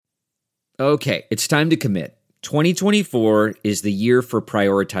Okay, it's time to commit. 2024 is the year for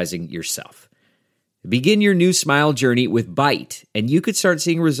prioritizing yourself. Begin your new smile journey with Byte, and you could start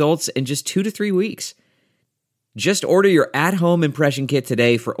seeing results in just 2 to 3 weeks. Just order your at-home impression kit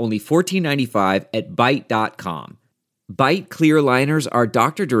today for only $14.95 at Byte.com. Byte clear liners are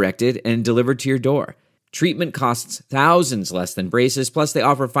doctor-directed and delivered to your door. Treatment costs thousands less than braces, plus they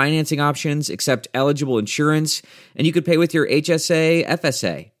offer financing options, accept eligible insurance, and you could pay with your HSA,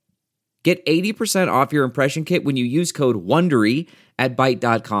 FSA. Get 80% off your impression kit when you use code WONDERY at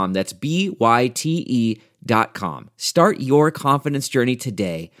Byte.com. That's BYTE.com. Start your confidence journey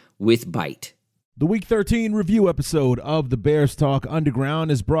today with Byte. The Week 13 review episode of the Bears Talk Underground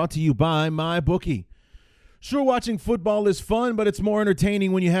is brought to you by MyBookie. Sure, watching football is fun, but it's more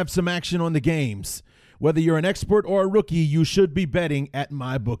entertaining when you have some action on the games. Whether you're an expert or a rookie, you should be betting at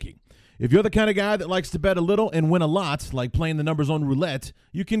MyBookie. If you're the kind of guy that likes to bet a little and win a lot, like playing the numbers on roulette,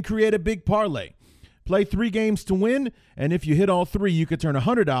 you can create a big parlay. Play 3 games to win, and if you hit all 3, you could turn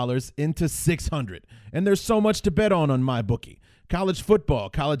 $100 into $600. And there's so much to bet on MyBookie. College football,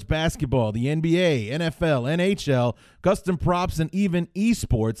 college basketball, the NBA, NFL, NHL, custom props, and even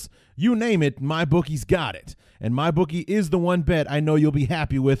esports. You name it, MyBookie's got it. And MyBookie is the one bet I know you'll be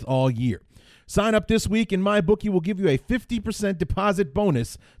happy with all year. Sign up this week and MyBookie will give you a 50% deposit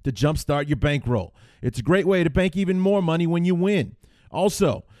bonus to jumpstart your bankroll. It's a great way to bank even more money when you win.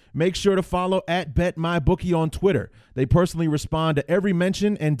 Also, make sure to follow at BetMyBookie on Twitter. They personally respond to every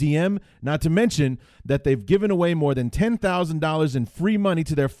mention and DM, not to mention that they've given away more than $10,000 in free money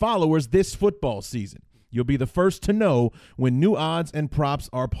to their followers this football season. You'll be the first to know when new odds and props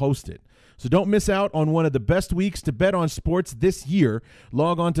are posted. So don't miss out on one of the best weeks to bet on sports this year.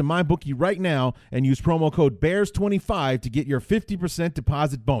 Log on to MyBookie right now and use promo code BEARS25 to get your 50%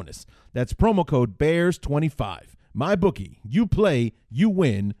 deposit bonus. That's promo code BEARS25. MyBookie, you play, you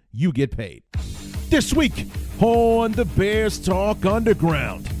win, you get paid. This week on the Bears Talk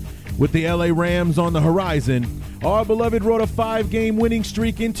Underground, with the LA Rams on the horizon, our beloved rode a 5-game winning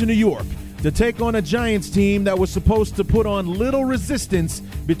streak into New York to take on a Giants team that was supposed to put on little resistance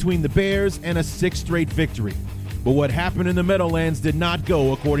between the Bears and a 6th straight victory. But what happened in the Meadowlands did not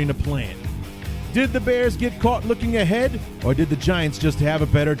go according to plan. Did the Bears get caught looking ahead, or did the Giants just have a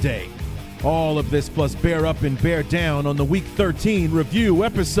better day? All of this plus Bear Up and Bear Down on the Week 13 review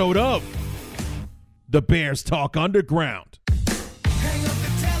episode of the Bears Talk Underground. Hang up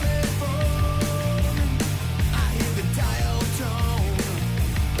the telephone, I hear the dial tone,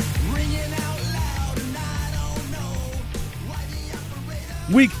 ringing out loud and I don't know why the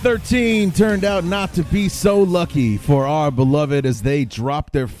operator... Week 13 turned out not to be so lucky for our beloved as they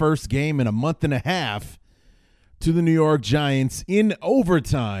dropped their first game in a month and a half to the New York Giants in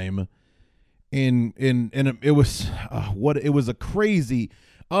overtime. It was a crazy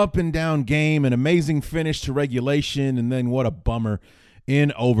up and down game, an amazing finish to regulation, and then what a bummer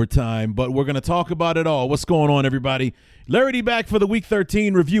in overtime. But we're going to talk about it all. What's going on, everybody? Larry D back for the Week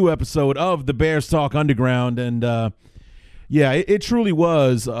 13 review episode of the Bears Talk Underground, and it truly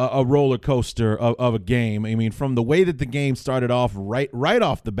was a roller coaster of a game. I mean, from the way that the game started off right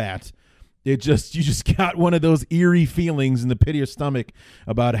off the bat, you just got one of those eerie feelings in the pit of your stomach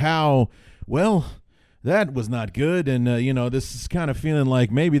about how, well, that was not good. And, this is kind of feeling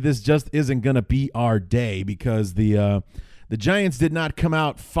like maybe this just isn't going to be our day, because the Giants did not come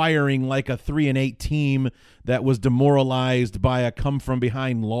out firing like a 3-8 team that was demoralized by a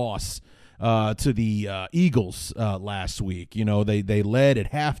come-from-behind loss to the Eagles last week. They led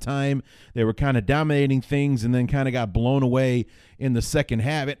at halftime. They were kind of dominating things and then kind of got blown away in the second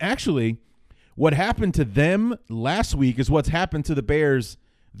half. And actually, what happened to them last week is what's happened to the Bears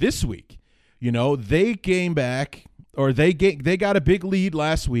this week. They came back, or they got a big lead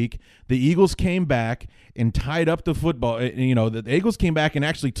last week. The Eagles came back and tied up the football. The Eagles came back and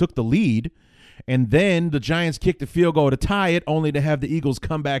actually took the lead, and then the Giants kicked a field goal to tie it, only to have the Eagles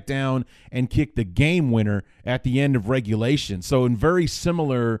come back down and kick the game winner at the end of regulation. So in very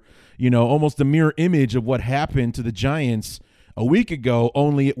similar, almost a mirror image of what happened to the Giants a week ago,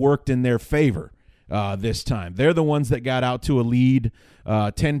 only it worked in their favor. This time. They're the ones that got out to a lead,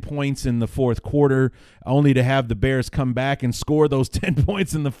 10 points in the fourth quarter, only to have the Bears come back and score those 10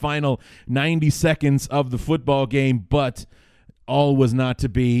 points in the final 90 seconds of the football game. But all was not to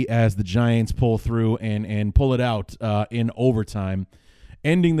be, as the Giants pull through and pull it out in overtime,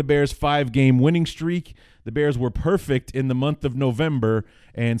 ending the Bears' 5-game winning streak. The Bears were perfect in the month of November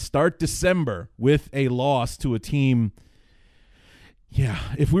and start December with a loss to a team. Yeah,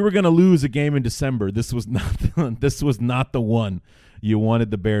 if we were going to lose a game in December, this was not the one. you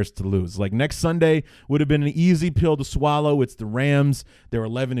wanted the Bears to lose. Like next Sunday would have been an easy pill to swallow. It's the Rams. They're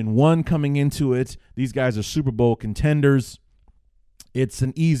 11-1 coming into it. These guys are Super Bowl contenders. It's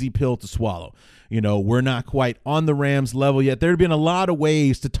an easy pill to swallow. We're not quite on the Rams level yet. There have been a lot of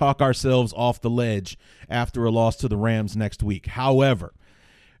ways to talk ourselves off the ledge after a loss to the Rams next week. However,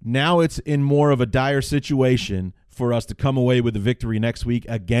 now it's in more of a dire situation for us to come away with a victory next week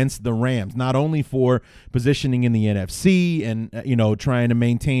against the Rams, not only for positioning in the NFC and, trying to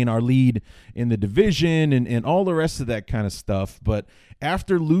maintain our lead in the division and all the rest of that kind of stuff, but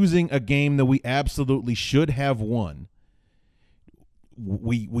after losing a game that we absolutely should have won,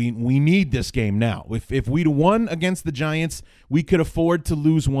 we need this game now. If we'd won against the Giants, we could afford to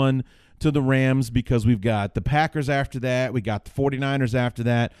lose one to the Rams because we've got the Packers after that. We got the 49ers after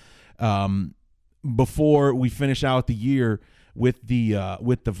that. Before we finish out the year with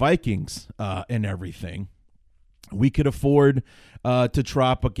the Vikings and everything, we could afford to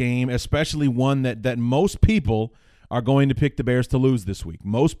drop a game, especially one that most people are going to pick the Bears to lose this week.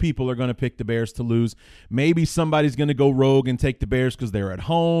 Most people are going to pick the Bears to lose. Maybe somebody's going to go rogue and take the Bears because they're at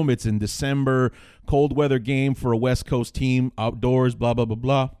home. It's in December, cold weather game for a West Coast team, outdoors, blah, blah, blah,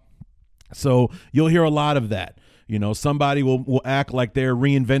 blah. So you'll hear a lot of that. Somebody will act like they're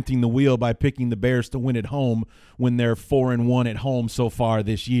reinventing the wheel by picking the Bears to win at home when they're 4-1 at home so far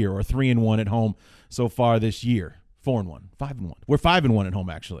this year, or 3-1 at home so far this year. 4-1, 5-1. We're 5-1 at home,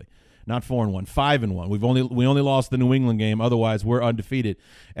 actually. Not 4-1, 5-1. We only lost the New England game. Otherwise, we're undefeated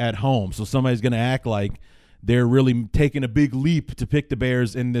at home. So somebody's going to act like they're really taking a big leap to pick the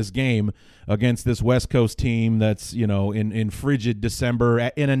Bears in this game against this West Coast team that's, in frigid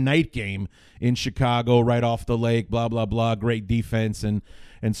December in a night game in Chicago right off the lake, blah, blah, blah, great defense and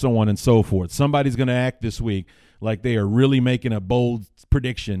so on and so forth. Somebody's going to act this week like they are really making a bold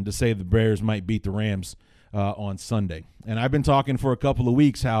prediction to say the Bears might beat the Rams on Sunday. And I've been talking for a couple of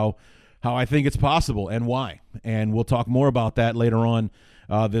weeks how I think it's possible and why. And we'll talk more about that later on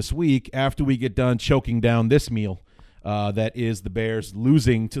this week after we get done choking down this meal that is the Bears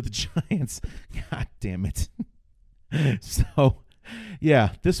losing to the Giants. God damn it. So, yeah,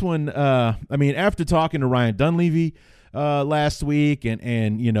 this one, after talking to Ryan Dunleavy last week, and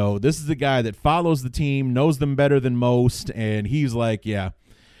this is the guy that follows the team, knows them better than most, and he's like, yeah,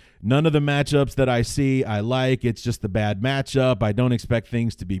 none of the matchups that I see I like. It's just a bad matchup. I don't expect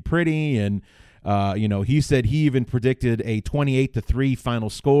things to be pretty, and he said he even predicted a 28-3 final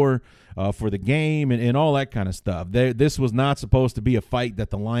score for the game and all that kind of stuff. This was not supposed to be a fight that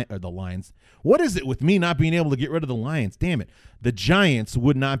the Lions. What is it with me not being able to get rid of the Lions? Damn it. The Giants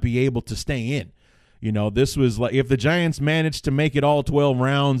would not be able to stay in. This was like if the Giants managed to make it all 12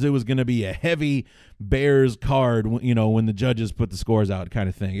 rounds, it was going to be a heavy Bears card, when the judges put the scores out kind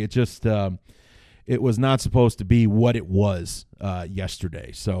of thing. It just it was not supposed to be what it was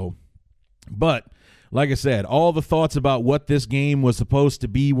yesterday. So. But, like I said, all the thoughts about what this game was supposed to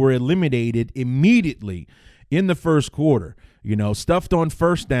be were eliminated immediately in the first quarter. Stuffed on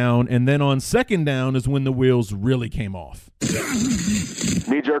first down, and then on second down is when the wheels really came off.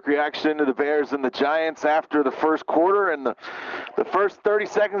 Knee-jerk reaction to the Bears and the Giants after the first quarter, and the first 30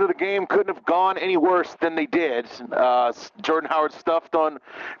 seconds of the game couldn't have gone any worse than they did. Jordan Howard stuffed on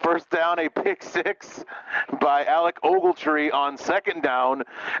first down, a pick six by Alec Ogletree on second down,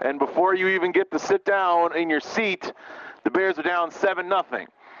 and before you even get to sit down in your seat, the Bears are down 7-0.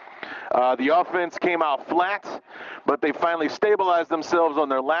 The offense came out flat, but they finally stabilized themselves on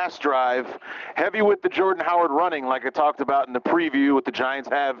their last drive. Heavy with the Jordan Howard running, like I talked about in the preview, with the Giants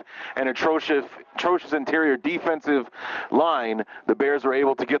have an atrocious interior defensive line. The Bears were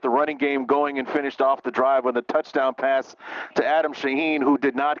able to get the running game going and finished off the drive with a touchdown pass to Adam Shaheen, who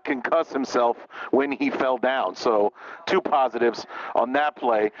did not concuss himself when he fell down. So 2 positives on that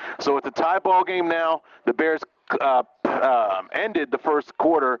play. So it's a tie ball game now. The Bears ended the first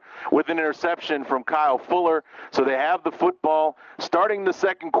quarter with an interception from Kyle Fuller. So they have the football starting the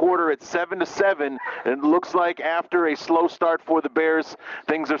second quarter at 7-7. And it looks like after a slow start for the Bears,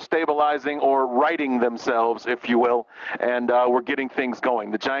 things are stabilizing or righting themselves, if you will. And we're getting things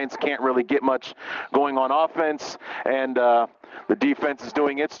going. The Giants can't really get much going on offense. And the defense is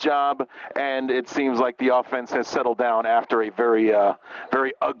doing its job, and it seems like the offense has settled down after a very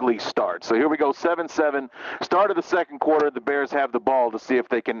ugly start. So here we go, 7-7. Start of the second quarter, the Bears have the ball to see if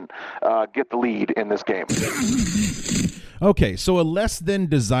they can get the lead in this game. Okay, so a less than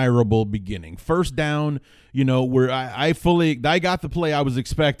desirable beginning. First down, where I got the play I was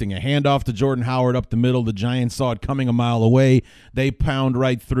expecting. A handoff to Jordan Howard up the middle. The Giants saw it coming a mile away. They pound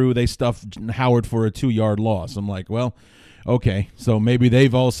right through. They stuffed Howard for a 2-yard loss. I'm like, well, Okay, so maybe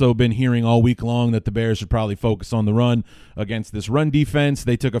they've also been hearing all week long that the Bears should probably focus on the run against this run defense.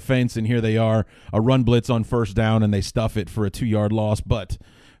 They took offense, and here they are, a run blitz on first down, and they stuff it for a 2-yard loss. But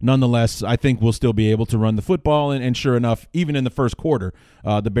nonetheless, I think we'll still be able to run the football, and sure enough, even in the first quarter,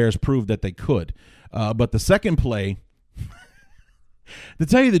 the Bears proved that they could. But the second play, to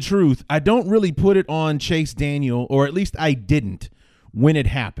tell you the truth, I don't really put it on Chase Daniel, or at least I didn't when it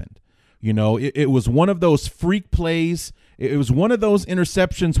happened. You know, it was one of those freak plays. It was one of those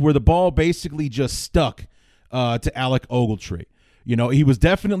interceptions where the ball basically just stuck to Alec Ogletree. You know, he was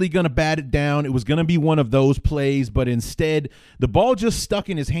definitely going to bat it down. It was going to be one of those plays, but instead the ball just stuck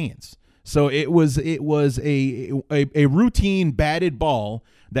in his hands. So it was a routine batted ball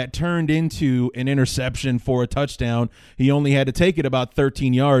that turned into an interception for a touchdown. He only had to take it about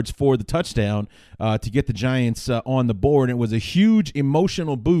 13 yards for the touchdown to get the Giants on the board. It was a huge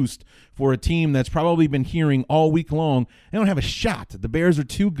emotional boost for a team that's probably been hearing all week long, they don't have a shot. The Bears are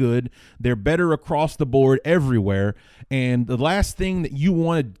too good. They're better across the board everywhere. And the last thing that you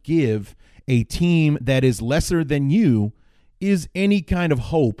want to give a team that is lesser than you is any kind of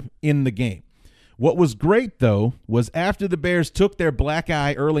hope in the game. What was great, though, was after the Bears took their black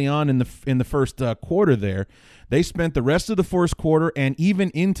eye early on in the first quarter there, they spent the rest of the first quarter and even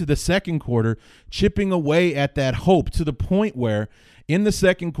into the second quarter chipping away at that hope to the point where in the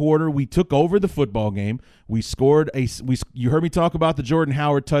second quarter we took over the football game. We scored you heard me talk about the Jordan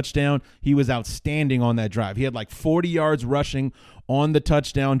Howard touchdown. He was outstanding on that drive. He had like 40 yards rushing on the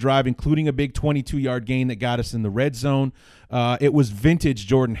touchdown drive, including a big 22-yard gain that got us in the red zone. It was vintage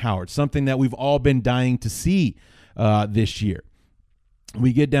Jordan Howard, something that we've all been dying to see this year.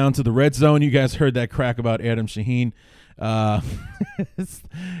 We get down to the red zone. You guys heard that crack about Adam Shaheen.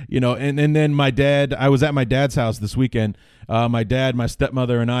 You know, and then my dad, I was at my dad's house this weekend. My dad, my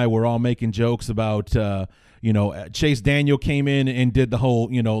stepmother, and I were all making jokes about, you know, Chase Daniel came in and did the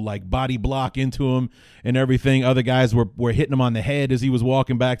whole, you know, like body block into him and everything. Other guys were hitting him on the head as he was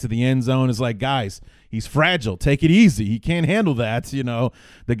walking back to the end zone. It's like, guys, he's fragile. Take it easy. He can't handle that. You know,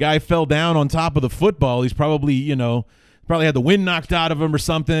 the guy fell down on top of the football. He's probably, you know, probably had the wind knocked out of him or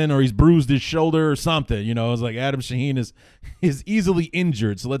something, or he's bruised his shoulder or something. You know, it's like Adam Shaheen is easily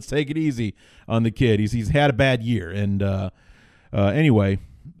injured, so let's take it easy on the kid. He's had a bad year, and anyway,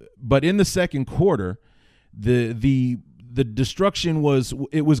 but in the second quarter, the destruction was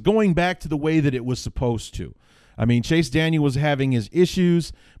going back to the way that it was supposed to. I mean, Chase Daniel was having his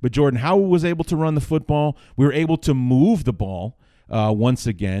issues, but Jordan Howard was able to run the football. We were able to move the ball once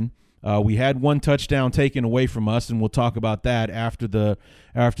again. We had one touchdown taken away from us, and we'll talk about that after the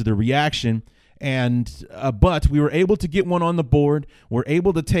reaction. And but we were able to get one on the board. We're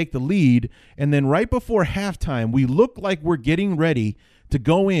able to take the lead, and then right before halftime, we look like we're getting ready to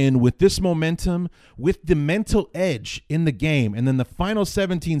go in with this momentum, with the mental edge in the game. And then the final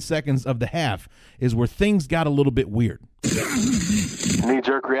 17 seconds of the half is where things got a little bit weird.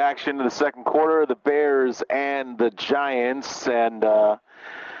 Knee-jerk reaction to the second quarter, the Bears and the Giants, and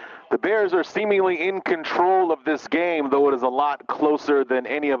the Bears are seemingly in control of this game, though it is a lot closer than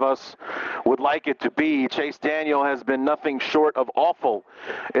any of us would like it to be. Chase Daniel has been nothing short of awful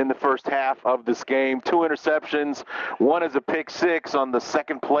in the first half of this game. 2 interceptions, one is a pick six on the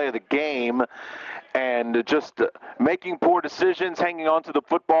second play of the game, and just making poor decisions, hanging on to the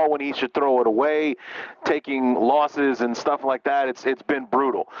football when he should throw it away, taking losses and stuff like that. It's been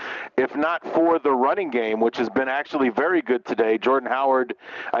brutal. If not for the running game, which has been actually very good today, Jordan Howard,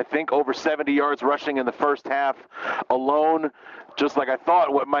 I think over 70 yards rushing in the first half alone, just like I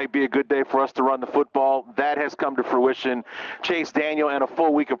thought what might be a good day for us to run the football, that has come to fruition. Chase Daniel and a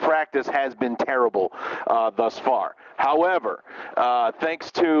full week of practice has been terrible thus far. However, thanks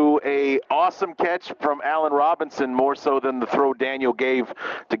to a awesome catch from Allen Robinson, more so than the throw Daniel gave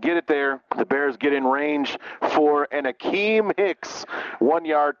to get it there, the Bears get in range for an Akeem Hicks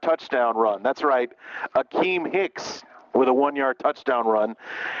 1-yard touchdown run. That's right, Akeem Hicks with a 1-yard touchdown run.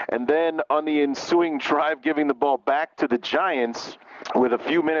 And then on the ensuing drive, giving the ball back to the Giants with a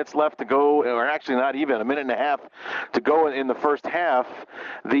few minutes left to go, or actually not even, a minute and a half to go in the first half,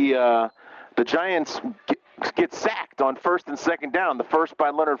 the Giants get sacked on first and second down. The first by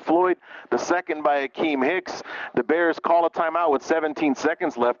Leonard Floyd, the second by Akeem Hicks. The Bears call a timeout with 17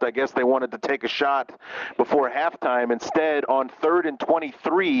 seconds left. I guess they wanted to take a shot before halftime. Instead, on 3rd and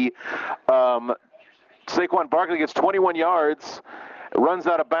 23, Saquon Barkley gets 21 yards, runs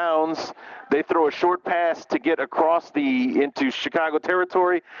out of bounds. They throw a short pass to get across into Chicago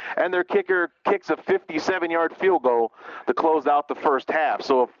territory, and their kicker kicks a 57-yard field goal to close out the first half.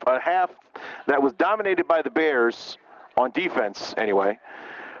 So a half that was dominated by the Bears on defense anyway,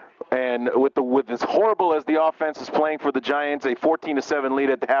 And with as horrible as the offense is playing for the Giants, a 14-7 lead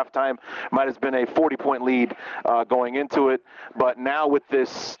at the halftime might have been a 40-point lead going into it. But now with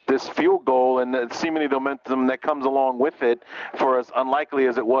this field goal and seemingly the momentum that comes along with it, for as unlikely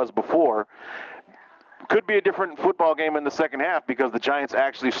as it was before, could be a different football game in the second half because the Giants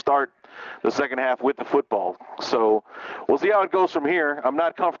actually start the second half with the football. So we'll see how it goes from here. I'm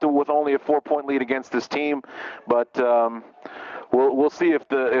not comfortable with only a 4-point lead against this team, but we'll see if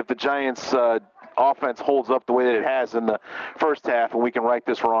the Giants offense holds up the way that it has in the first half, and we can right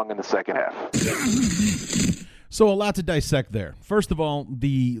this wrong in the second half. So a lot to dissect there. First of all,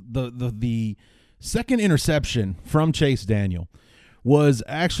 the second interception from Chase Daniel was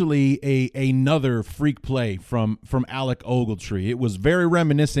actually another freak play from Alec Ogletree. It was very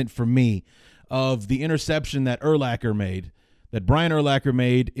reminiscent for me of the interception that Brian Urlacher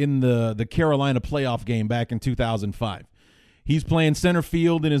made in the Carolina playoff game back in 2005. He's playing center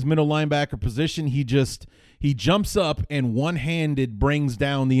field in his middle linebacker position. He jumps up and one-handed brings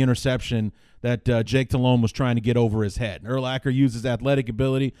down the interception that Jake Talone was trying to get over his head. Urlacher uses athletic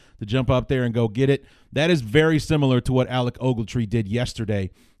ability to jump up there and go get it. That is very similar to what Alec Ogletree did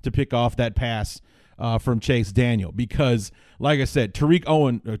yesterday to pick off that pass from Chase Daniel because, like I said, Tariq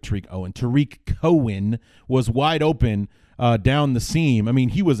Cohen was wide open down the seam. I mean,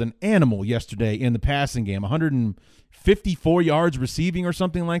 he was an animal yesterday in the passing game, 154 yards receiving or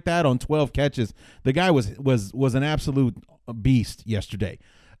something like that on 12 catches. The guy was an absolute beast yesterday.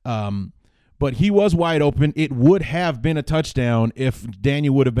 But he was wide open. It would have been a touchdown if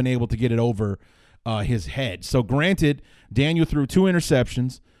Daniel would have been able to get it over his head. So granted, Daniel threw 2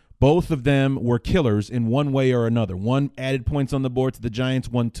 interceptions. Both of them were killers in one way or another. One added points on the board to the Giants.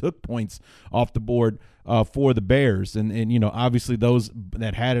 One took points off the board for the Bears. And you know, obviously those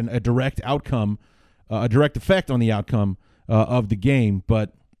that had a direct outcome, a direct effect on the outcome of the game.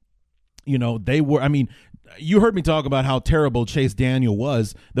 But, you know, they were, I mean, you heard me talk about how terrible Chase Daniel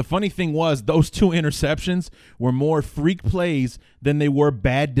was. The funny thing was those 2 interceptions were more freak plays than they were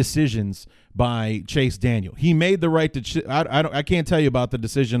bad decisions by Chase Daniel. He made the right I can't tell you about the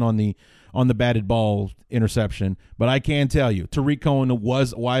decision on the batted ball interception, but I can tell you Tariq Cohen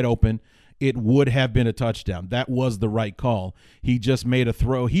was wide open. It would have been a touchdown. That was the right call. He just made a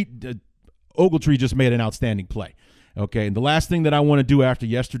throw. Ogletree just made an outstanding play. Okay, and the last thing that I want to do after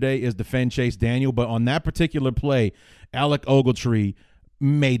yesterday is defend Chase Daniel, but on that particular play, Alec Ogletree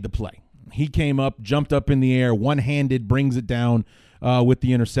made the play. He came up, jumped up in the air, one-handed, brings it down with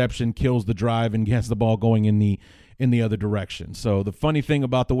the interception, kills the drive, and gets the ball going in the other direction. So the funny thing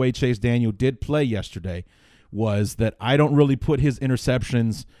about the way Chase Daniel did play yesterday was that I don't really put his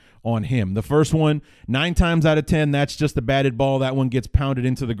interceptions on him. The first one, 9 times out of 10, that's just a batted ball. That one gets pounded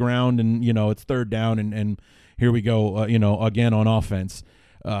into the ground, and, you know, it's third down, and here we go, again on offense.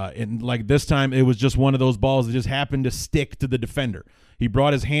 And like this time, it was just one of those balls that just happened to stick to the defender. He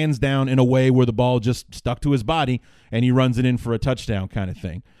brought his hands down in a way where the ball just stuck to his body, and he runs it in for a touchdown kind of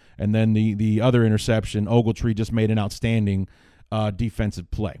thing. And then the other interception, Ogletree just made an outstanding defensive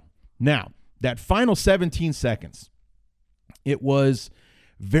play. Now, that final 17 seconds, it was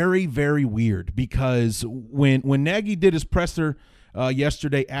very, very weird because when Nagy did his presser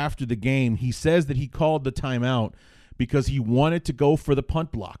yesterday after the game, he says that he called the timeout because he wanted to go for the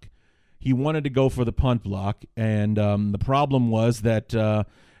punt block. And the problem was that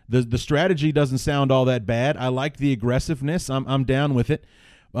the strategy doesn't sound all that bad. I like the aggressiveness. I'm down with it.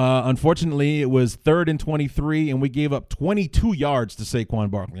 Unfortunately, it was 3rd and 23, and we gave up 22 yards to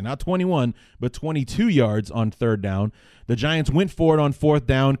Saquon Barkley. Not 21, but 22 yards on 3rd down. The Giants went for it on 4th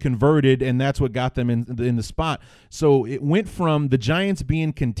down, converted, and that's what got them in the spot. So it went from the Giants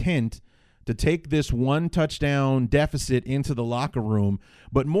being content to take this 1 touchdown deficit into the locker room,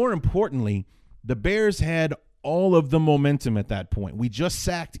 but more importantly, the Bears had all of the momentum at that point. We just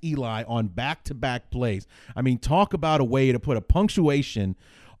sacked Eli on back-to-back plays. I mean, talk about a way to put a punctuation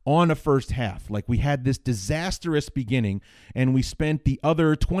on a first half. Like, we had this disastrous beginning, and we spent the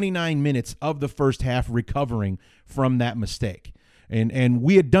other 29 minutes of the first half recovering from that mistake. And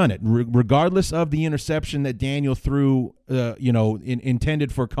we had done it, regardless of the interception that Daniel threw,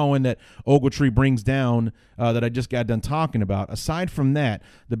 intended for Cohen that Ogletree brings down that I just got done talking about. Aside from that,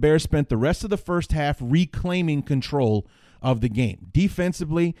 the Bears spent the rest of the first half reclaiming control of the game.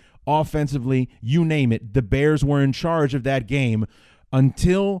 Defensively, offensively, you name it, the Bears were in charge of that game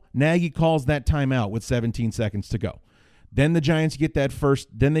until Nagy calls that timeout with 17 seconds to go. Then the Giants get that first.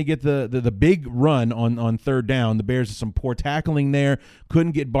 Then they get the big run on 3rd down. The Bears have some poor tackling there.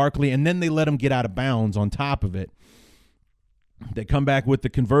 Couldn't get Barkley, and then they let him get out of bounds on top of it. They come back with the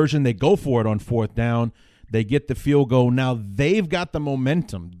conversion. They go for it on 4th down. They get the field goal. Now they've got the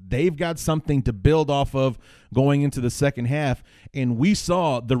momentum. They've got something to build off of going into the second half. And we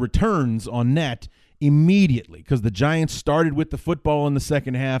saw the returns on that immediately because the Giants started with the football in the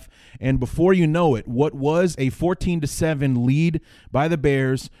second half. And before you know it, what was a 14-7 lead by the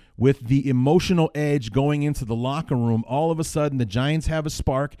Bears with the emotional edge going into the locker room, all of a sudden the Giants have a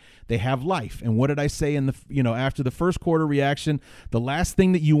spark. They have life. And what did I say in the, after the first quarter reaction? The last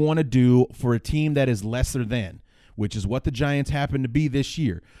thing that you want to do for a team that is lesser than, which is what the Giants happen to be this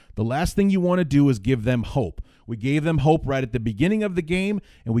year, the last thing you want to do is give them hope. We gave them hope right at the beginning of the game,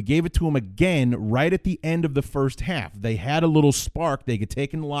 and we gave it to them again right at the end of the first half. They had a little spark they could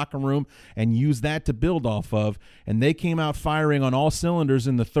take in the locker room and use that to build off of, and they came out firing on all cylinders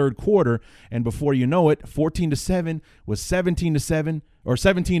in the third quarter, and before you know it, 14-7 was 17-7 or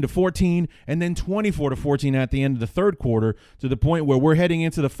 17-14, and then 24-14 at the end of the third quarter, to the point where we're heading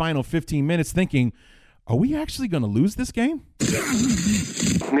into the final 15 minutes thinking, are we actually going to lose this game?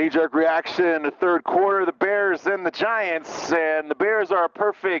 Knee-jerk reaction in the third quarter, the Bears and the Giants, and the Bears are a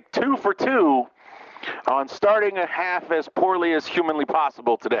perfect 2 for 2 on starting a half as poorly as humanly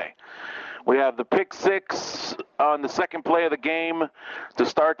possible today. We have the pick six on the second play of the game to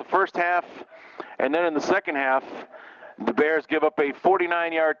start the first half, and then in the second half, the Bears give up a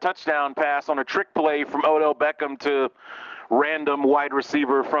 49-yard touchdown pass on a trick play from Odell Beckham to random wide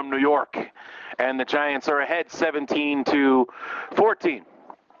receiver from New York. And the Giants are ahead 17-14.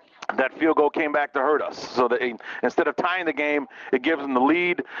 That field goal came back to hurt us. So that instead of tying the game, it gives them the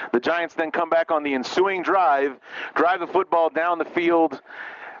lead. The Giants then come back on the ensuing drive the football down the field,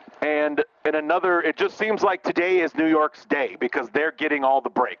 and in another, it just seems like today is New York's day because they're getting all the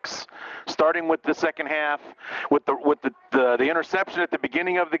breaks. Starting with the second half, with the interception at the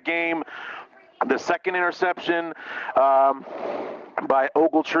beginning of the game, the second interception by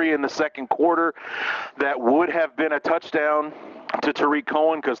Ogletree in the second quarter that would have been a touchdown to Tariq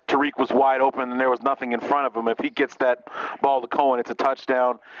Cohen because Tariq was wide open and there was nothing in front of him. If he gets that ball to Cohen, it's a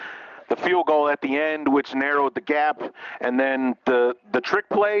touchdown. The field goal at the end, which narrowed the gap, and then the trick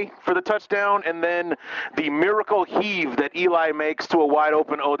play for the touchdown, and then the miracle heave that Eli makes to a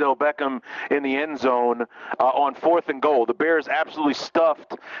wide-open Odell Beckham in the end zone on 4th and goal. The Bears absolutely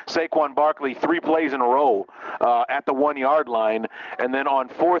stuffed Saquon Barkley 3 plays in a row at the 1-yard line, and then on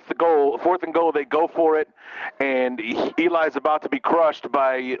 4th and goal, they go for it, and Eli's about to be crushed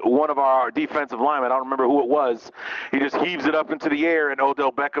by one of our defensive linemen. I don't remember who it was. He just heaves it up into the air, and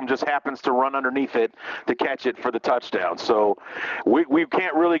Odell Beckham just happens to run underneath it to catch it for the touchdown. So we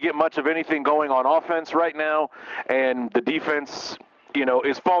can't really get much of anything going on offense right now, and the defense,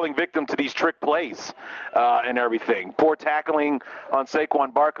 is falling victim to these trick plays and everything. Poor tackling on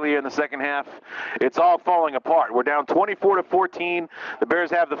Saquon Barkley in the second half. It's all falling apart. We're down 24-14. The Bears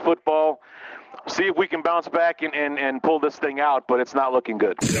have the football. See if we can bounce back and pull this thing out, but it's not looking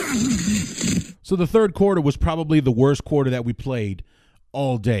good. So the third quarter was probably the worst quarter that we played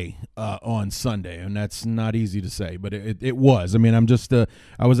all day on Sunday, and that's not easy to say, but it was. I mean,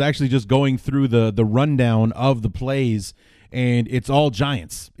 I was actually just going through the rundown of the plays, and it's all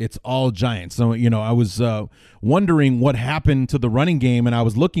Giants. It's all Giants. So, I was wondering what happened to the running game, and I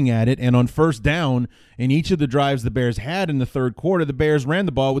was looking at it, and on first down, in each of the drives the Bears had in the third quarter, the Bears ran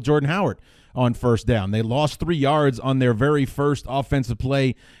the ball with Jordan Howard on first down. They lost 3 yards on their very first offensive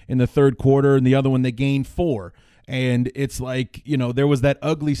play in the third quarter, and the other one they gained 4. And it's like, there was that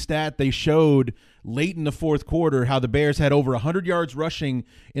ugly stat they showed late in the fourth quarter, how the Bears had over 100 yards rushing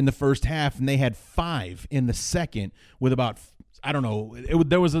in the first half, and they had 5 in the second with about, I don't know,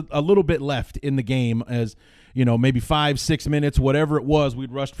 there was a little bit left in the game as, maybe 5-6 minutes, whatever it was.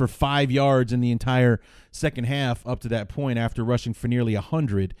 We'd rushed for 5 yards in the entire second half up to that point after rushing for nearly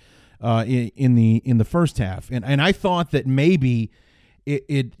 100 in the first half. And I thought that maybe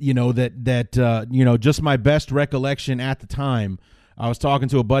just my best recollection at the time, I was talking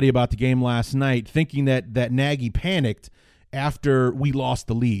to a buddy about the game last night, thinking that Nagy panicked after we lost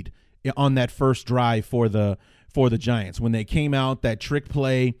the lead on that first drive for the Giants when they came out, that trick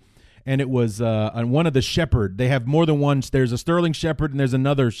play, and it was on one of the Shepard. They have more than one. There's a Sterling Shepard and there's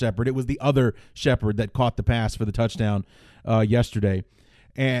another Shepard. It was the other Shepard that caught the pass for the touchdown yesterday.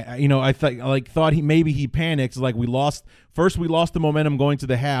 And I thought he panicked. Like we lost the momentum going to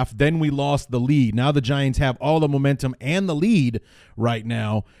the half, then we lost the lead. Now the Giants have all the momentum and the lead right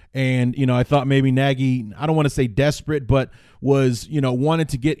now. And I thought maybe Nagy, I don't want to say desperate, but was wanted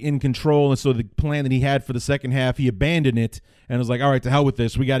to get in control. And so the plan that he had for the second half, he abandoned it and was like, all right, to hell with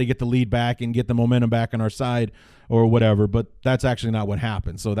this. We got to get the lead back and get the momentum back on our side or whatever. But that's actually not what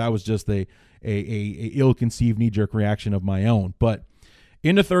happened. So that was just a ill-conceived knee-jerk reaction of my own. But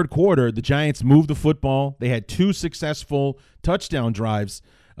In the third quarter, the Giants moved the football. They had 2 successful touchdown drives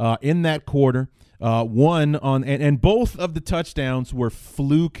in that quarter. One on and both of the touchdowns were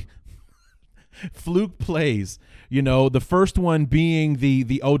fluke plays. The first one being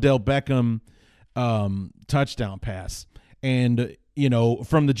the Odell Beckham touchdown pass. And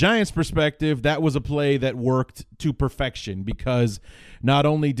from the Giants' perspective, that was a play that worked to perfection because not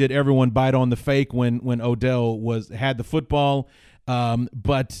only did everyone bite on the fake when Odell had the football,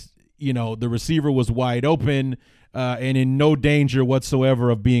 but the receiver was wide open and in no danger whatsoever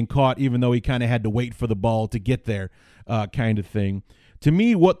of being caught, even though he kind of had to wait for the ball to get there, kind of thing. To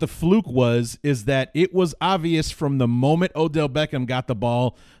me, what the fluke is that it was obvious from the moment Odell Beckham got the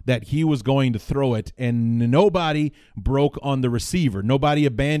ball that he was going to throw it, and nobody broke on the receiver. Nobody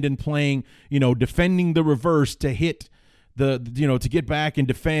abandoned playing, defending the reverse to hit to get back and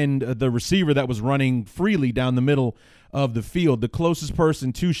defend the receiver that was running freely down the middle of the field. The closest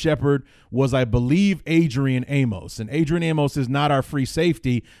person to Shepard was, I believe, Adrian Amos. And Adrian Amos is not our free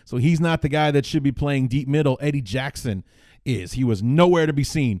safety, so he's not the guy that should be playing deep middle. Eddie Jackson is. He was nowhere to be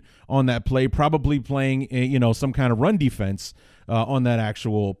seen on that play, probably playing, some kind of run defense on that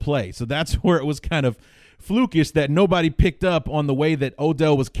actual play. So that's where it was kind of flukish that nobody picked up on the way that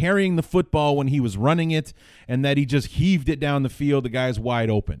Odell was carrying the football when he was running it and that he just heaved it down the field. The guy's wide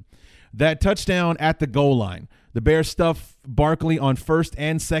open. That touchdown at the goal line, the Bears stuff Barkley on first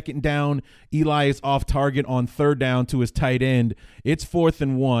and second down. Eli is off target on third down to his tight end. It's 4th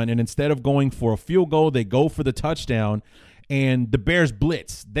and 1, and instead of going for a field goal, they go for the touchdown. And the Bears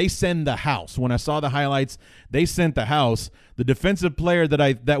blitz. They send the house. When I saw the highlights, they sent the house. The defensive player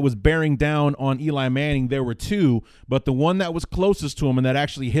that was bearing down on Eli Manning, there were 2, but the one that was closest to him and that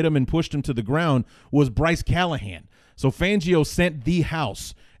actually hit him and pushed him to the ground was Bryce Callahan. So Fangio sent the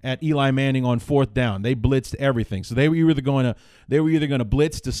house at Eli Manning on 4th down. They blitzed everything. So they were either going to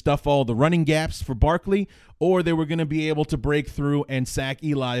blitz to stuff all the running gaps for Barkley, or they were going to be able to break through and sack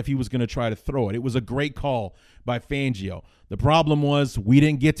Eli if he was going to try to throw it. It was a great call by Fangio. The problem was we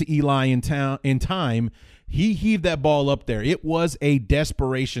didn't get to Eli in time. He heaved that ball up there. It was a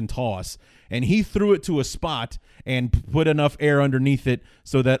desperation toss, and he threw it to a spot and put enough air underneath it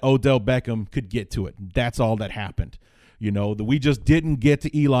so that Odell Beckham could get to it. That's all that happened. We just didn't get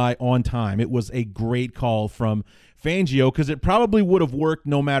to Eli on time. It was a great call from Fangio because it probably would have worked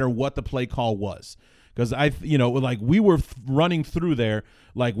no matter what the play call was. Because we were running through there,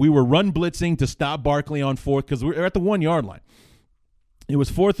 like we were run blitzing to stop Barkley on 4th because we were at the 1-yard line. It was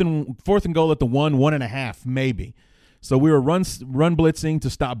fourth and goal at the 1.5 maybe. So we were run blitzing to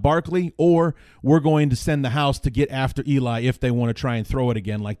stop Barkley, or we're going to send the house to get after Eli if they want to try and throw it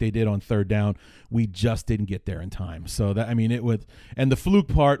again like they did on 3rd down. We just didn't get there in time. So and the fluke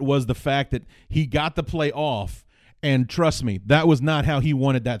part was the fact that he got the play off, and trust me, that was not how he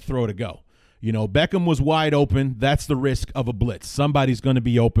wanted that throw to go. Beckham was wide open. That's the risk of a blitz. Somebody's going to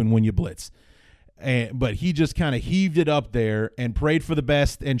be open when you blitz. But he just kind of heaved it up there and prayed for the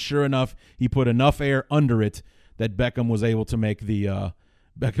best, and sure enough, he put enough air under it that Beckham was able to make the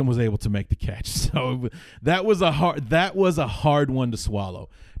catch. So that was a hard one to swallow.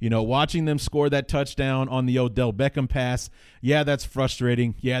 Watching them score that touchdown on the Odell Beckham pass, yeah, that's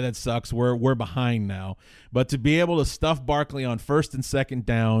frustrating. Yeah, that sucks. We're behind now. But to be able to stuff Barkley on 1st and 2nd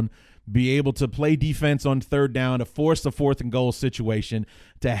down, be able to play defense on 3rd down, to force a 4th and goal situation,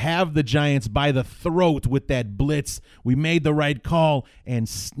 to have the Giants by the throat with that blitz, we made the right call,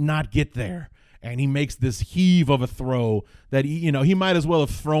 and not get there. And he makes this heave of a throw that he might as well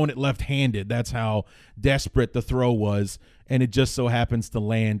have thrown it left-handed. That's how desperate the throw was, and it just so happens to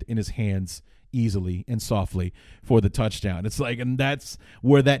land in his hands easily and softly for the touchdown. It's like, and that's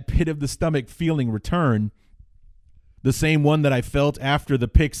where that pit of the stomach feeling returned. The same one that I felt after the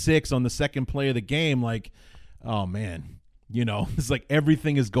pick 6 on the second play of the game. Like, oh man, it's like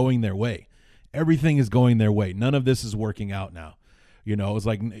everything is going their way. Everything is going their way. None of this is working out now. It's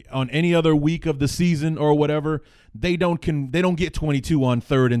like on any other week of the season or whatever, they don't get 22 on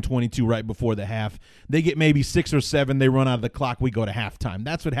 3rd and 22 right before the half. They get maybe 6 or 7. They run out of the clock. We go to halftime.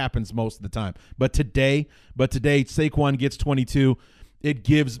 That's what happens most of the time. But today Saquon gets 22. It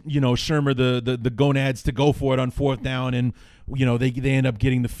gives Shermer the gonads to go for it on 4th down, and they end up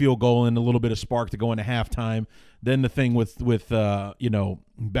getting the field goal and a little bit of spark to go into halftime. Then the thing with Beckham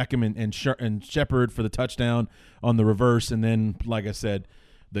and Shepard for the touchdown on the reverse, and then like I said,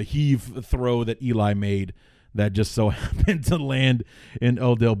 the heave throw that Eli made that just so happened to land in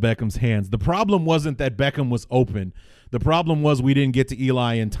Odell Beckham's hands. The problem wasn't that Beckham was open. The problem was we didn't get to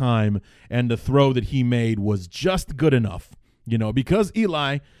Eli in time, and the throw that he made was just good enough. Because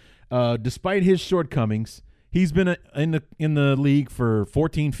Eli, despite his shortcomings, he's been in the league for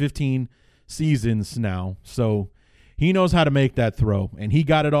 14, 15 seasons now, so he knows how to make that throw, and he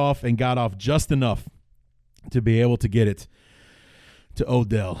got it off and got off just enough to be able to get it to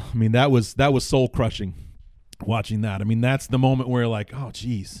Odell. I mean, that was soul crushing watching that. I mean, that's the moment where you're like, oh,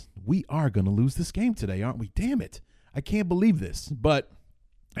 geez, we are going to lose this game today, aren't we? Damn it. I can't believe this. But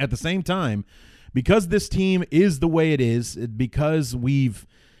at the same time, because this team is the way it is, because we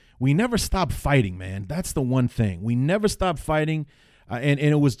never stop fighting, man. That's the one thing. We never stop fighting, and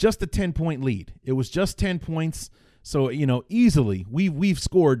it was just a 10-point lead. It was just 10 points. So, easily we've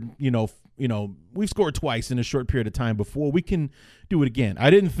scored, we've scored twice in a short period of time before. We can do it again. I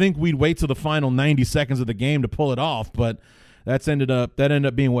didn't think we'd wait till the final 90 seconds of the game to pull it off, but that ended up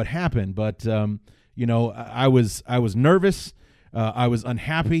being what happened. But I was nervous, I was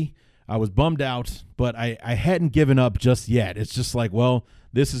unhappy, I was bummed out, but I hadn't given up just yet. It's just like, well,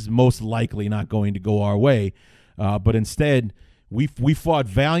 this is most likely not going to go our way, but instead we fought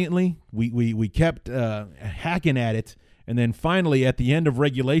valiantly. We kept hacking at it. And then finally, at the end of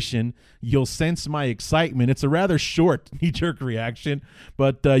regulation, you'll sense my excitement. It's a rather short knee-jerk reaction,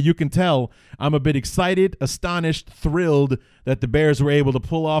 but you can tell I'm a bit excited, astonished, thrilled that the Bears were able to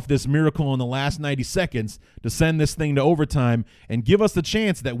pull off this miracle in the last 90 seconds to send this thing to overtime and give us the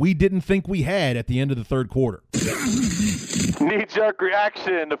chance that we didn't think we had at the end of the third quarter. Knee-jerk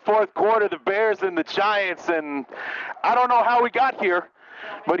reaction, the fourth quarter, the Bears and the Giants, and I don't know how we got here.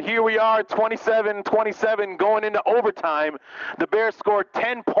 But here we are, 27-27, going into overtime. The Bears scored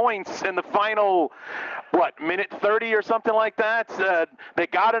 10 points in the final, minute 30 or something like that. They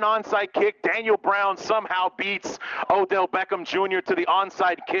got an onside kick. Daniel Brown somehow beats Odell Beckham Jr. to the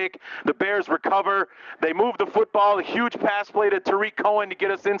onside kick. The Bears recover. They move the football, a huge pass play to Tariq Cohen to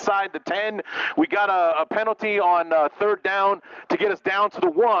get us inside the 10. We got a penalty on third down to get us down to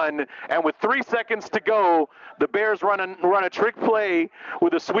the 1. And with 3 seconds to go, the Bears run a trick play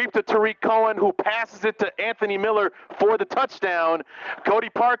with a sweep to Tariq Cohen, who passes it to Anthony Miller for the touchdown. Cody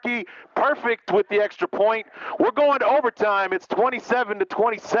Parkey, perfect with the extra point. We're going to overtime. It's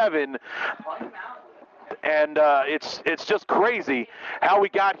 27-27. And it's just crazy how we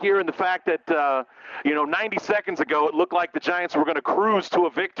got here, and the fact that 90 seconds ago it looked like the Giants were going to cruise to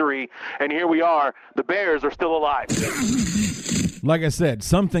a victory, and here we are. The Bears are still alive. Like I said,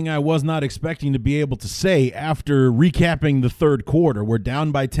 something I was not expecting to be able to say after recapping the third quarter. We're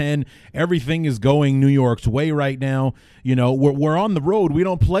down by 10. Everything is going New York's way right now. We're on the road. We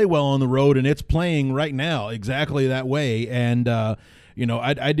don't play well on the road, and it's playing right now exactly that way. And I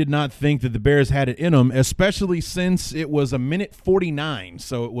did not think that the Bears had it in them, especially since it was a minute 49.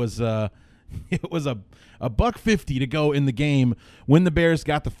 So it was a $1.50 to go in the game when the Bears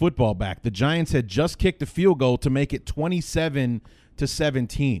got the football back. The Giants had just kicked a field goal to make it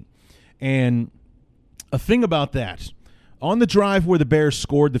 27-17. And a thing about that, on the drive where the Bears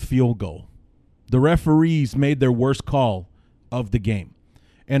scored the field goal, the referees made their worst call of the game.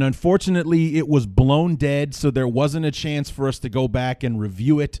 And unfortunately, it was blown dead, so there wasn't a chance for us to go back and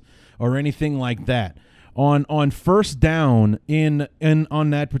review it or anything like that. On first down on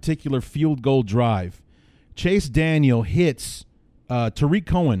that particular field goal drive, Chase Daniel hits Tariq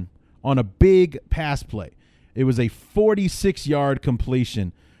Cohen on a big pass play. It was a 46-yard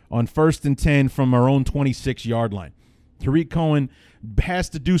completion on 1st and 10 from our own 26-yard line. Tariq Cohen has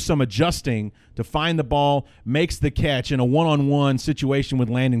to do some adjusting to find the ball, makes the catch in a one-on-one situation with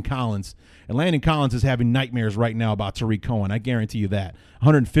Landon Collins. And Landon Collins is having nightmares right now about Tariq Cohen. I guarantee you that.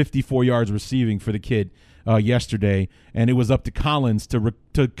 154 yards receiving for the kid yesterday, and it was up to Collins to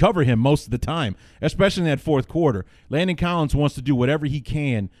cover him most of the time, especially in that fourth quarter. Landon Collins wants to do whatever he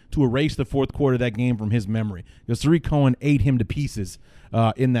can to erase the fourth quarter of that game from his memory, because Tariq Cohen ate him to pieces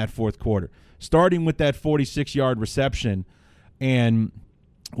in that fourth quarter, starting with that 46-yard reception. And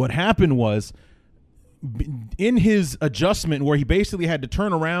what happened was, in his adjustment where he basically had to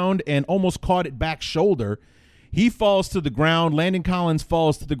turn around and almost caught it back shoulder, he falls to the ground. Landon Collins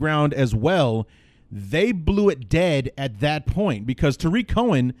falls to the ground as well. They blew it dead at that point because Tariq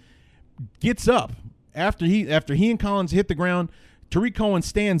Cohen gets up. After he and Collins hit the ground, Tariq Cohen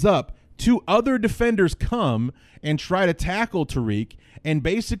stands up. Two other defenders come and try to tackle Tariq, and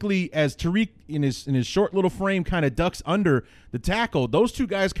basically as Tariq in his short little frame kind of ducks under the tackle, those two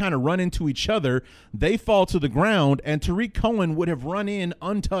guys kind of run into each other. They fall to the ground, and Tariq Cohen would have run in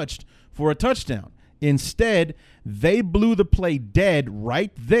untouched for a touchdown. Instead, they blew the play dead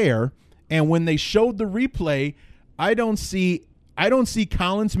right there, and when they showed the replay, I don't see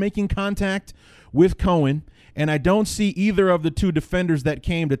Collins making contact with Cohen, and I don't see either of the two defenders that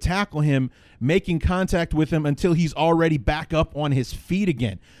came to tackle him making contact with him until he's already back up on his feet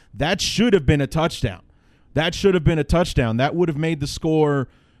again. That should have been a touchdown. That should have been a touchdown. That would have made the score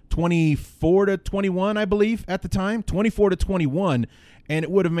 24-21, I believe, at the time, 24-21, and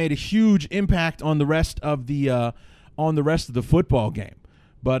it would have made a huge impact on the rest of the football game.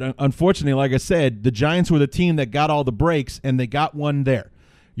 But unfortunately, like I said, the Giants were the team that got all the breaks, and they got one there.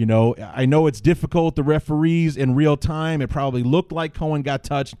 You know, I know it's difficult, the referees in real time. It probably looked like Cohen got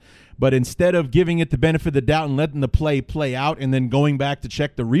touched, but instead of giving it the benefit of the doubt and letting the play out and then going back to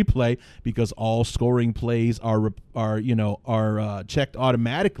check the replay, because all scoring plays are checked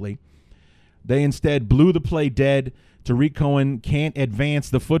automatically, they instead blew the play dead. Tariq Cohen can't advance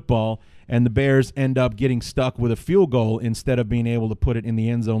the football, and the Bears end up getting stuck with a field goal instead of being able to put it in the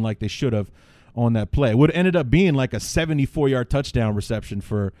end zone like they should have on that play. It would have ended up being like a 74-yard touchdown reception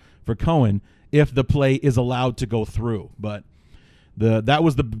for Cohen if the play is allowed to go through. But that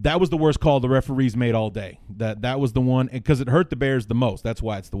was the worst call the referees made all day. That was the one, because it hurt the Bears the most. That's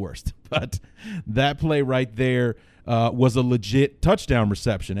why it's the worst. But that play right there was a legit touchdown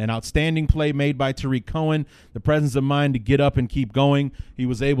reception, an outstanding play made by Tariq Cohen. The presence of mind to get up and keep going. He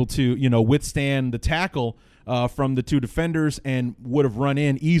was able to withstand the tackle from the two defenders and would have run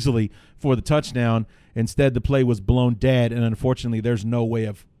in easily for the touchdown. Instead, the play was blown dead, and unfortunately, there's no way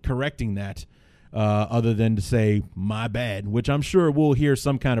of correcting that other than to say, my bad, which I'm sure we'll hear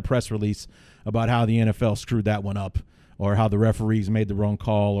some kind of press release about how the NFL screwed that one up or how the referees made the wrong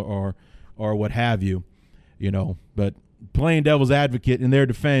call or what have you. But playing devil's advocate in their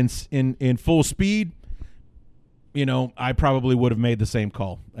defense in full speed, I probably would have made the same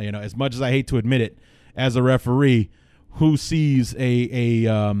call. As much as I hate to admit it, as a referee who sees a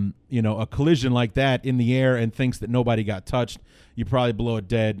collision like that in the air and thinks that nobody got touched, you probably blow it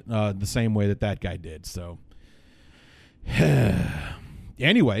dead the same way that guy did. So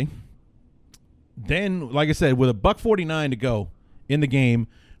anyway, then, like I said, with a $1:49 to go in the game,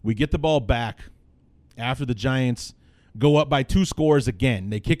 we get the ball back after the Giants go up by 2 scores again.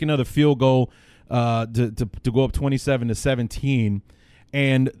 They kick another field goal to go up 27-17.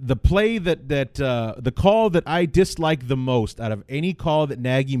 And the play the call that I dislike the most out of any call that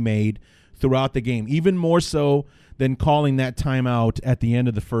Nagy made throughout the game, even more so than calling that timeout at the end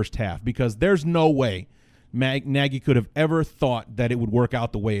of the first half, because there's no way Nagy could have ever thought that it would work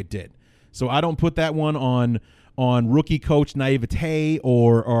out the way it did. So I don't put that one on rookie coach naivete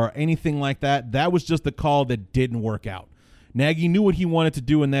or anything like that. That was just the call that didn't work out. Nagy knew what he wanted to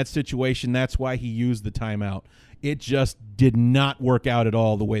do in that situation. That's why he used the timeout. It just did not work out at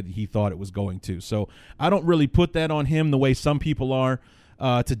all the way that he thought it was going to. So I don't really put that on him the way some people are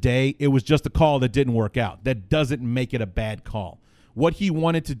today. It was just a call that didn't work out. That doesn't make it a bad call. What he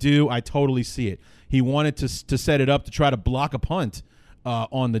wanted to do, I totally see it. He wanted to set it up to try to block a punt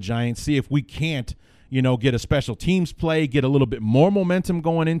on the Giants, see if we can't, get a special teams play, get a little bit more momentum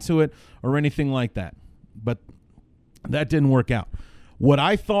going into it or anything like that. But that didn't work out. What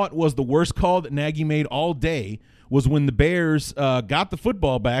I thought was the worst call that Nagy made all day was when the Bears got the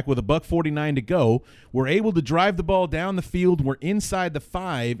football back with a $1:49 to go. We're able to drive the ball down the field. We're inside the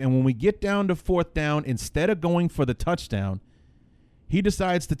 5, and when we get down to 4th down, instead of going for the touchdown, he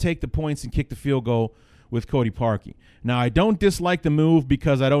decides to take the points and kick the field goal with Cody Parkey. Now, I don't dislike the move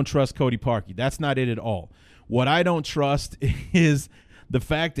because I don't trust Cody Parkey. That's not it at all. What I don't trust is the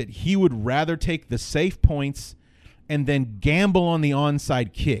fact that he would rather take the safe points and then gamble on the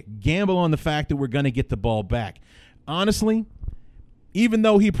onside kick, gamble on the fact that we're going to get the ball back. Honestly, even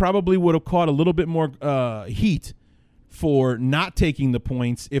though he probably would have caught a little bit more heat for not taking the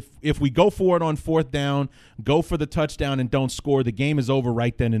points, if we go for it on 4th down, go for the touchdown and don't score, the game is over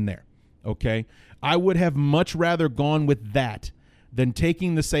right then and there, okay? I would have much rather gone with that than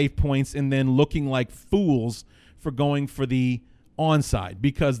taking the safe points and then looking like fools for going for the onside,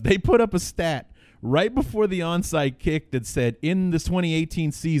 because they put up a stat right before the onside kick that said in the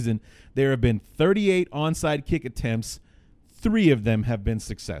 2018 season, there have been 38 onside kick attempts. 3 of them have been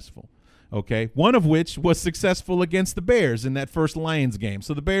successful. Okay, one of which was successful against the Bears in that first Lions game.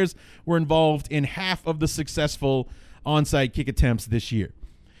 So the Bears were involved in half of the successful onside kick attempts this year.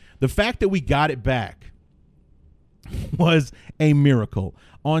 The fact that we got it back was a miracle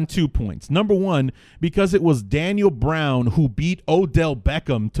on 2 points. Number one, because it was Daniel Brown who beat Odell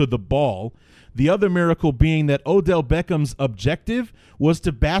Beckham to the ball. The other miracle being that Odell Beckham's objective was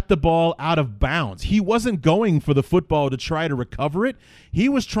to bat the ball out of bounds. He wasn't going for the football to try to recover it. He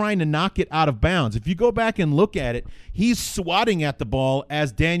was trying to knock it out of bounds. If you go back and look at it, he's swatting at the ball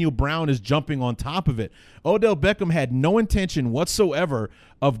as Daniel Brown is jumping on top of it. Odell Beckham had no intention whatsoever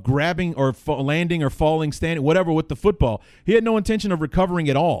of grabbing or landing or falling, standing, whatever with the football. He had no intention of recovering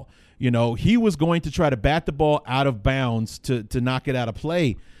at all. He was going to try to bat the ball out of bounds to knock it out of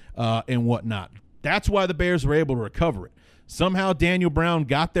play and whatnot. That's why the Bears were able to recover it. Somehow Daniel Brown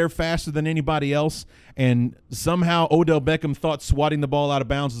got there faster than anybody else, and somehow Odell Beckham thought swatting the ball out of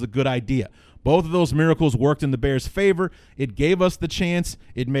bounds was a good idea. Both of those miracles worked in the Bears' favor. It gave us the chance.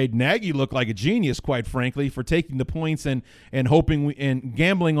 It made Nagy look like a genius, quite frankly, for taking the points and hoping and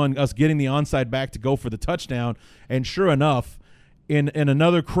gambling on us getting the onside back to go for the touchdown. And sure enough, in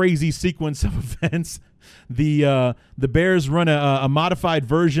another crazy sequence of events, the Bears run a modified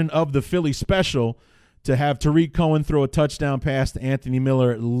version of the Philly special to have Tariq Cohen throw a touchdown pass to Anthony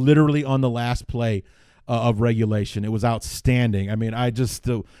Miller literally on the last play of regulation. It was outstanding. I mean, I just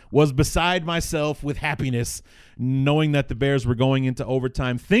was beside myself with happiness knowing that the Bears were going into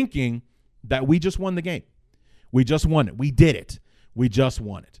overtime thinking that we just won the game. We just won it. We did it. We just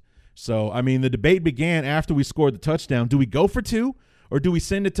won it. So, I mean, the debate began after we scored the touchdown. Do we go for 2 or do we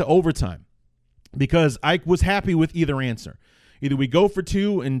send it to overtime? Because I was happy with either answer. Either we go for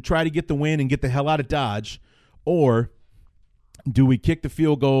 2 and try to get the win and get the hell out of Dodge, or do we kick the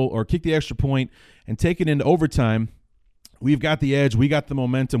field goal or kick the extra point and take it into overtime? We've got the edge. We got the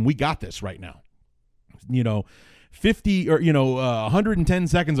momentum. We got this right now. 110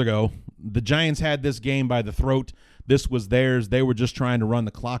 seconds ago, the Giants had this game by the throat. This was theirs. They were just trying to run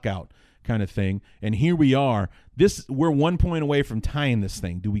the clock out kind of thing. And here we are. We're 1 point away from tying this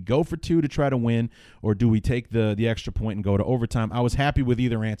thing. Do we go for 2 to try to win, or do we take the extra point and go to overtime? I was happy with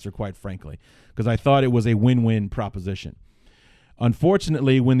either answer, quite frankly, because I thought it was a win-win proposition.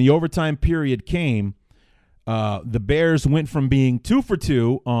 Unfortunately, when the overtime period came, the Bears went from being 2 for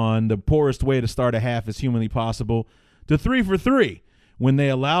 2 on the poorest way to start a half as humanly possible to 3 for 3 when they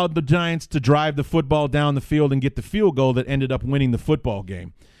allowed the Giants to drive the football down the field and get the field goal that ended up winning the football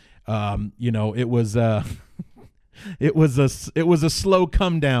game. It was it was a slow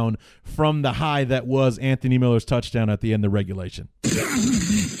come down from the high that was Anthony Miller's touchdown at the end of regulation.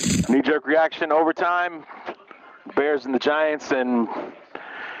 Knee-jerk reaction, overtime, Bears and the Giants, and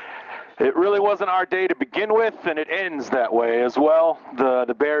it really wasn't our day to begin with, and it ends that way as well.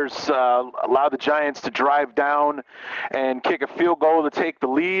 The Bears allowed the Giants to drive down and kick a field goal to take the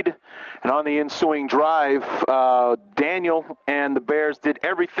lead. And on the ensuing drive, Daniel and the Bears did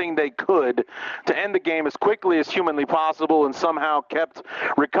everything they could to end the game as quickly as humanly possible, and somehow kept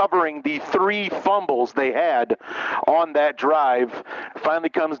recovering the 3 fumbles they had on that drive. Finally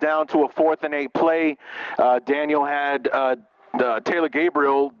comes down to a 4th and 8 play. Daniel had Taylor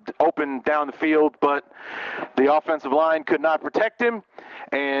Gabriel open down the field, but the offensive line could not protect him,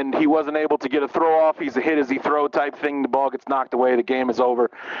 and he wasn't able to get a throw off. He's a hit as he throw type thing. The ball gets knocked away. The game is over.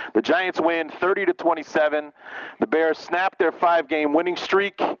 The Giants win 30-27. The Bears snap their 5-game winning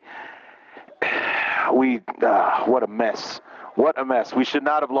streak. What a mess. What a mess. We should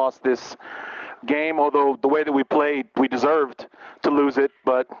not have lost this game, although the way that we played, we deserved to lose it.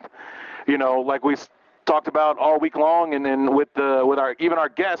 But, like we talked about all week long, and then with our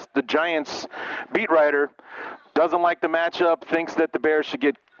guest, the Giants beat writer, doesn't like the matchup, thinks the Bears should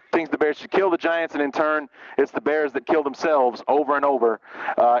kill the Giants, and in turn, it's the Bears that kill themselves over and over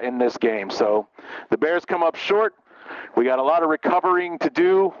in this game. So the Bears come up short. We got a lot of recovering to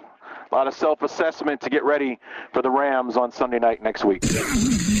do, a lot of self-assessment to get ready for the Rams on Sunday night next week.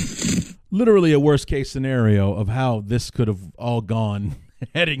 Literally a worst-case scenario of how this could have all gone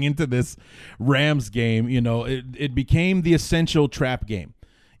heading into this Rams game. It became the essential trap game.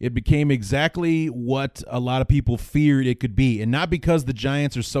 It became exactly what a lot of people feared it could be. And not because the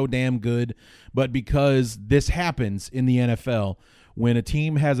Giants are so damn good, but because this happens in the NFL when a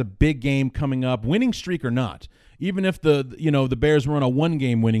team has a big game coming up, winning streak or not. Even if the Bears were on a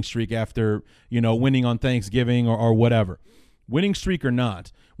 1-game winning streak after, winning on Thanksgiving or whatever. Winning streak or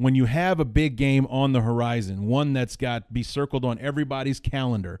not, when you have a big game on the horizon, one that's got to be circled on everybody's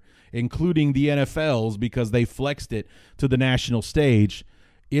calendar, including the NFL's because they flexed it to the national stage,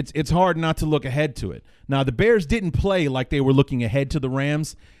 it's hard not to look ahead to it. Now, the Bears didn't play like they were looking ahead to the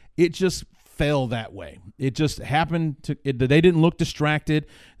Rams. It just fell that way. It just happened they didn't look distracted.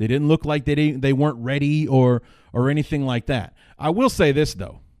 They didn't look like they weren't ready or anything like that. I will say this,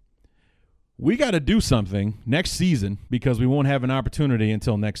 though. We got to do something next season because we won't have an opportunity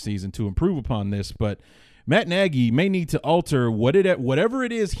until next season to improve upon this. But Matt Nagy may need to alter whatever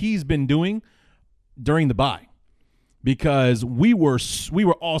it is he's been doing during the bye, because we were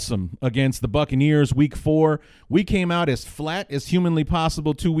awesome against the Buccaneers week 4. We came out as flat as humanly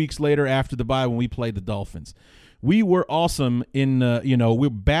possible 2 weeks later after the bye when we played the Dolphins. We were awesome we're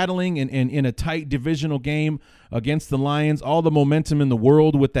battling in a tight divisional game against the Lions. All the momentum in the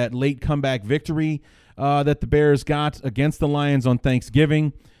world with that late comeback victory that the Bears got against the Lions on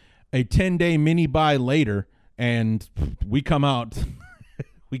Thanksgiving. A 10-day mini bye later, and we come out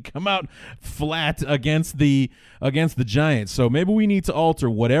We come out flat against the Giants. So maybe we need to alter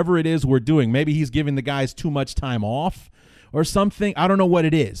whatever it is we're doing. Maybe he's giving the guys too much time off or something. I don't know what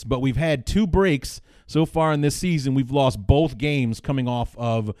it is, but we've had 2 breaks so far in this season. We've lost both games coming off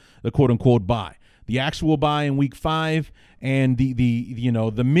of the quote-unquote bye. The actual bye in week 5 and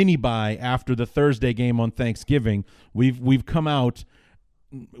the mini bye after the Thursday game on Thanksgiving. We've come out.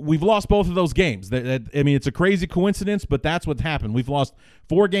 We've lost both of those games. I mean, it's a crazy coincidence, but that's what's happened. We've lost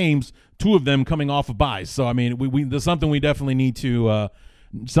 4 games, 2 of them coming off of buys. So I mean, there's something we definitely need to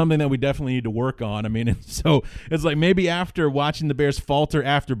work on. I mean, so it's like maybe after watching the Bears falter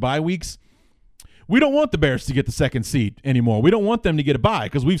after bye weeks, we don't want the Bears to get the 2nd seed anymore. We don't want them to get a bye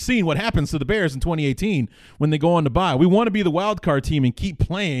because we've seen what happens to the Bears in 2018 when they go on to bye. We want to be the wild card team and keep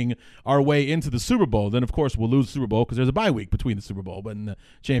playing our way into the Super Bowl. Then, of course, we'll lose the Super Bowl because there's a bye week between the Super Bowl and the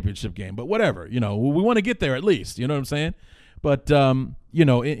championship game. But whatever, we want to get there at least. You know what I'm saying? But,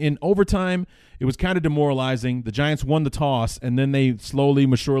 in overtime, it was kind of demoralizing. The Giants won the toss, and then they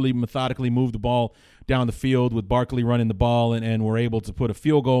slowly, surely, methodically moved the ball down the field with Barkley running the ball and were able to put a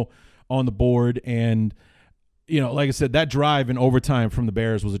field goal on the board. And, like I said, that drive in overtime from the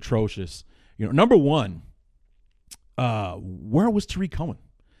Bears was atrocious. Number one, where was Tariq Cohen?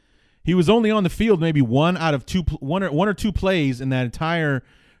 He was only on the field maybe one or two plays in that entire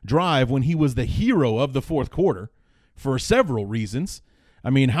drive when he was the hero of the fourth quarter for several reasons. I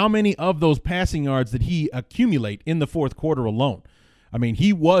mean, how many of those passing yards did he accumulate in the fourth quarter alone? I mean,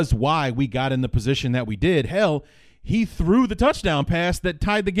 he was why we got in the position that we did. Hell, he threw the touchdown pass that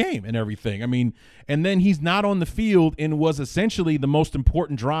tied the game and everything. I mean, and then he's not on the field and was essentially the most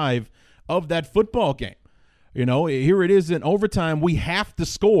important drive of that football game. Here it is in overtime. We have to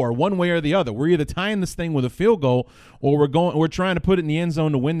score one way or the other. We're either tying this thing with a field goal or we're trying to put it in the end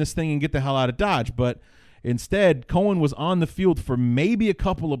zone to win this thing and get the hell out of Dodge. But instead, Cohen was on the field for maybe a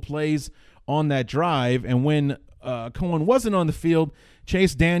couple of plays on that drive. And when Cohen wasn't on the field,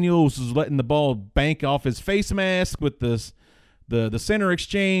 Chase Daniels was letting the ball bank off his face mask with the center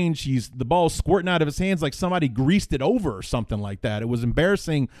exchange. The ball squirting out of his hands like somebody greased it over or something like that. It was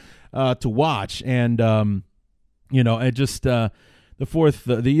embarrassing to watch. And, it just the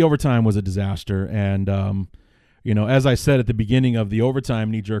overtime was a disaster. And, as I said at the beginning of the overtime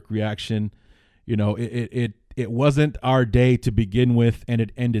knee-jerk reaction, it wasn't our day to begin with, and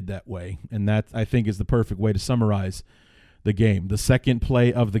it ended that way. And that, I think, is the perfect way to summarize the game. The second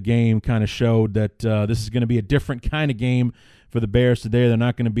play of the game kind of showed that this is going to be a different kind of game for the Bears today. They're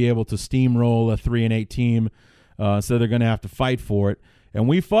not going to be able to steamroll a 3-8 team, so they're going to have to fight for it. And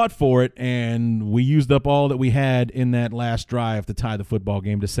we fought for it, and we used up all that we had in that last drive to tie the football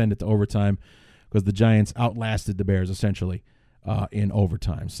game, to send it to overtime, because the Giants outlasted the Bears essentially in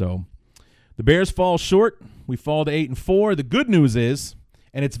overtime. So the Bears fall short. We fall to 8-4. The good news is,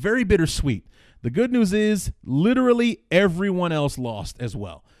 and it's very bittersweet, the good news is literally everyone else lost as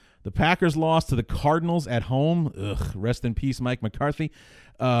well. The Packers lost to the Cardinals at home. Ugh, rest in peace, Mike McCarthy.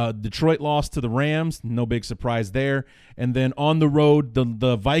 Detroit lost to the Rams. No big surprise there. And then on the road,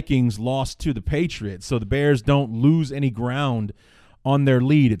 the Vikings lost to the Patriots. So the Bears don't lose any ground on their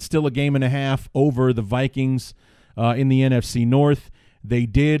lead. It's still a game and a half over the Vikings in the NFC North. They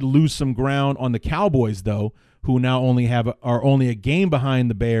did lose some ground on the Cowboys, though, who now are only a game behind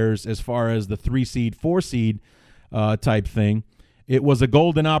the Bears as far as the 3-seed, 4-seed type thing. It was a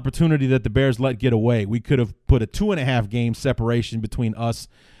golden opportunity that the Bears let get away. We could have put a 2.5 game separation between us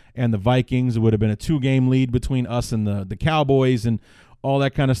and the Vikings. It would have been a 2-game lead between us and the Cowboys and all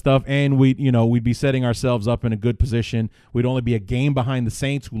that kind of stuff. And we'd be setting ourselves up in a good position. We'd only be a game behind the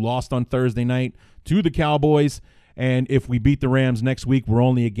Saints, who lost on Thursday night to the Cowboys. And if we beat the Rams next week, we're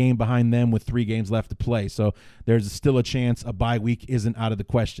only a game behind them with 3 games left to play. So there's still a chance a bye week isn't out of the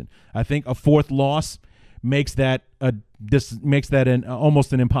question. I think a 4th loss makes that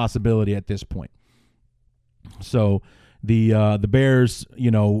almost an impossibility at this point. So the Bears,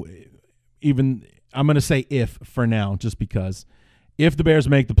 even I'm going to say if for now, just because if the Bears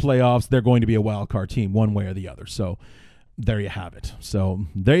make the playoffs, they're going to be a wild card team one way or the other. So there you have it. So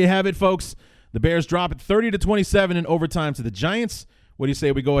there you have it, folks. The Bears drop it 30-27 in overtime to the Giants. What do you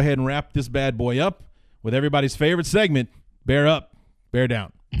say we go ahead and wrap this bad boy up with everybody's favorite segment, Bear Up, Bear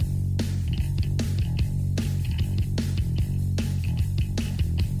Down.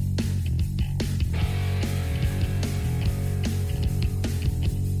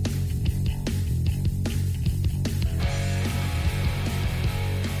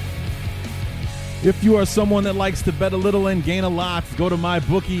 If you are someone that likes to bet a little and gain a lot, go to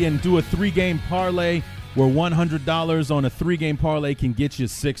MyBookie and do a 3-game parlay where $100 on a 3-game parlay can get you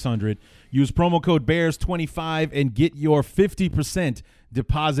 $600. Use promo code BEARS25 and get your 50%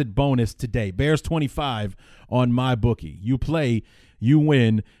 deposit bonus today. Bears 25 on MyBookie. You play, you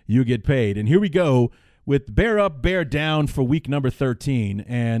win, you get paid. And here we go with Bear Up, Bear Down for week number 13.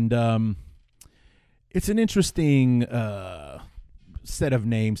 And it's an interesting set of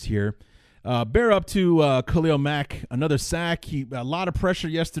names here. Bear up to Khalil Mack, another sack. A lot of pressure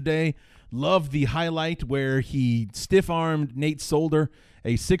yesterday. Loved the highlight where he stiff-armed Nate Solder,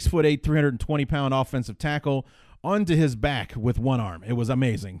 a 6'8", 320-pound offensive tackle, onto his back with one arm. It was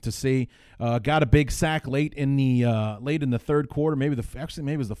amazing to see. Got a big sack late in the third quarter. Maybe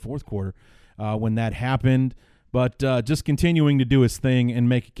it was the fourth quarter when that happened. But just continuing to do his thing and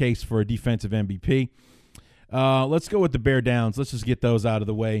make a case for a defensive MVP. Let's go with the Bear Downs. Let's just get those out of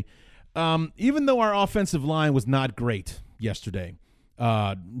the way. Even though our offensive line was not great yesterday,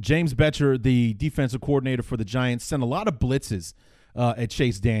 James Betcher, the defensive coordinator for the Giants, sent a lot of blitzes at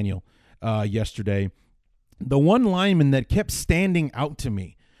Chase Daniel yesterday. The one lineman that kept standing out to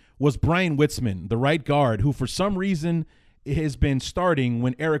me was Brian Witzman, the right guard, who for some reason has been starting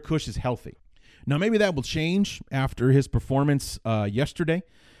when Eric Kush is healthy. Now, maybe that will change after his performance yesterday,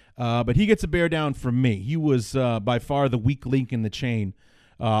 but he gets a bear down from me. He was by far the weak link in the chain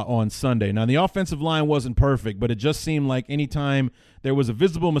on Sunday. Now, the offensive line wasn't perfect, but it just seemed like anytime there was a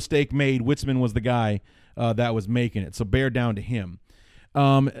visible mistake made, Witzman was the guy that was making it. So bear down to him.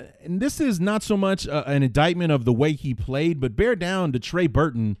 And this is not so much an indictment of the way he played, but bear down to Trey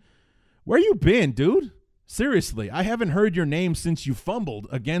Burton. Where you been, dude? Seriously, I haven't heard your name since you fumbled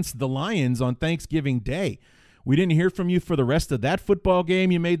against the Lions on Thanksgiving Day. We didn't hear from you for the rest of that football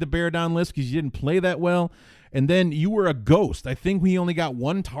game. You made the bear down list because you didn't play that well. And then you were a ghost. I think we only got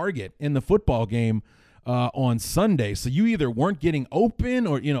one target in the football game on Sunday. So you either weren't getting open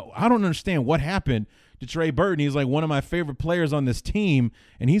or, I don't understand what happened to Trey Burton. He's like one of my favorite players on this team,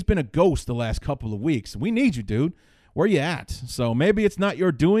 and he's been a ghost the last couple of weeks. We need you, dude. Where you at? So maybe it's not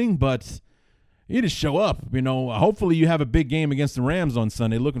your doing, but you just show up. Hopefully you have a big game against the Rams on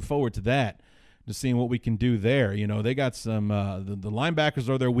Sunday. Looking forward to that, to seeing what we can do there. They got some the linebackers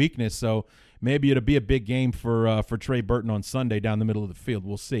are their weakness, so maybe it'll be a big game for Trey Burton on Sunday down the middle of the field.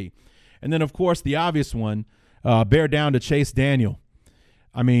 We'll see. And then, of course, the obvious one, bear down to Chase Daniel.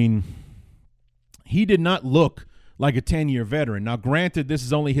 I mean, he did not look like a 10-year veteran. Now, granted, this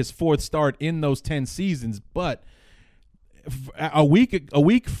is only his fourth start in those 10 seasons, but a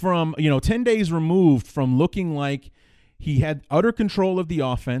week from, 10 days removed from looking like he had utter control of the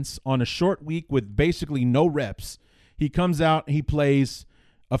offense on a short week with basically no reps, he comes out and he plays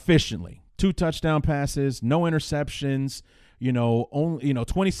efficiently. 2 touchdown passes, no interceptions, only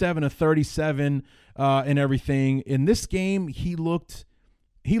 27 of 37 and everything. In this game, he looked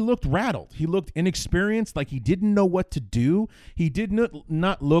rattled. He looked inexperienced, like he didn't know what to do. He did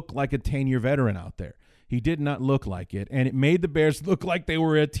not look like a 10-year veteran out there. He did not look like it, and it made the Bears look like they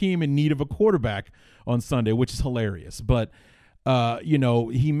were a team in need of a quarterback on Sunday, which is hilarious. But,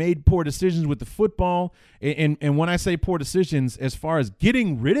 he made poor decisions with the football, and when I say poor decisions, as far as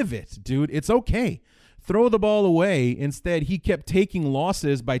getting rid of it, dude, it's okay. Throw the ball away. Instead, he kept taking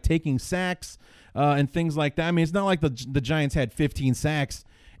losses by taking sacks and things like that. I mean, it's not like the Giants had 15 sacks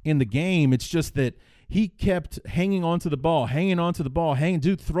in the game. It's just that he kept hanging on to the ball.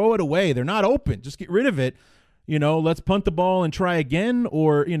 Dude, throw it away. They're not open. Just get rid of it. Let's punt the ball and try again,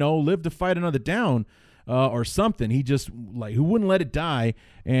 or, live to fight another down or something. He just, he wouldn't let it die,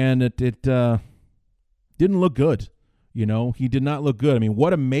 and it didn't look good. He did not look good. I mean,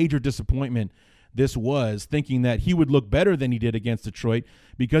 what a major disappointment this was, thinking that he would look better than he did against Detroit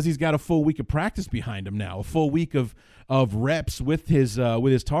because he's got a full week of practice behind him now, a full week of reps with his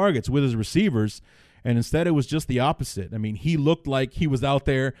targets, with his receivers. And instead, it was just the opposite. I mean, he looked like he was out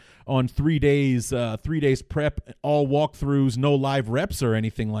there on 3 days prep, all walkthroughs, no live reps or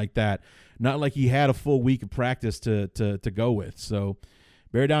anything like that. Not like he had a full week of practice to go with. So,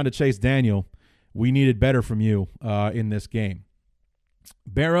 bear down to Chase Daniel. We needed better from you in this game.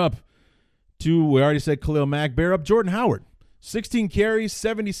 Bear up to, we already said Khalil Mack. Bear up Jordan Howard. 16 carries,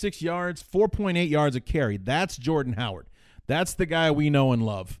 76 yards, 4.8 yards a carry. That's Jordan Howard. That's the guy we know and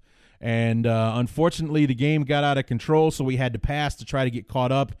love. And unfortunately, the game got out of control, so we had to pass to try to get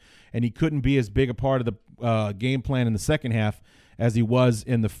caught up, and he couldn't be as big a part of the game plan in the second half as he was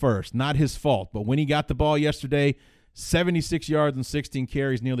in the first. Not his fault, but when he got the ball yesterday, 76 yards and 16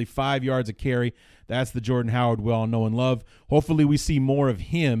 carries, nearly 5 yards a carry. That's the Jordan Howard we all know and love. Hopefully we see more of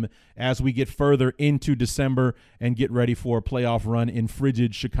him as we get further into December and get ready for a playoff run in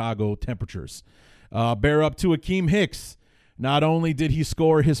frigid Chicago temperatures. Bear up to Akeem Hicks. Not only did he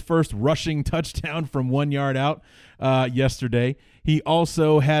score his first rushing touchdown from 1 yard out yesterday, he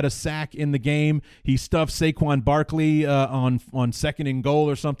also had a sack in the game. He stuffed Saquon Barkley on 2nd and goal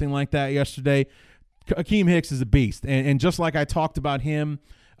or something like that yesterday. Akeem Hicks is a beast. And just like I talked about him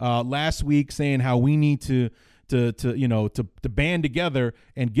last week, saying how we need to band together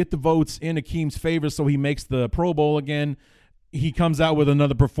and get the votes in Akeem's favor so he makes the Pro Bowl again, he comes out with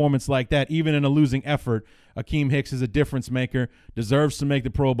another performance like that, even in a losing effort. Akeem Hicks is a difference maker, deserves to make the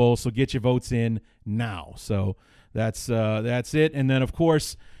Pro Bowl, so get your votes in now. So that's it. And then, of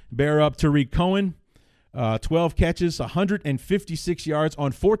course, bear up Tariq Cohen, 12 catches, 156 yards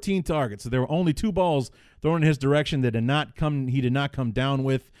on 14 targets. So there were only 2 balls thrown in his direction that he did not come down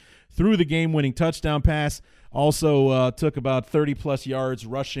with. Threw the game-winning touchdown pass. Also took about 30-plus yards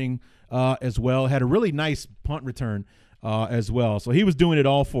rushing as well. Had a really nice punt return as well. So he was doing it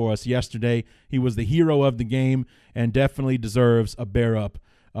all for us yesterday. He was the hero of the game and definitely deserves a bear up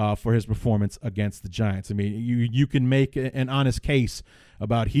for his performance against the Giants. I mean, you can make an honest case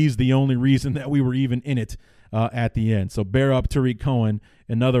about he's the only reason that we were even in it at the end. So bear up Tariq Cohen,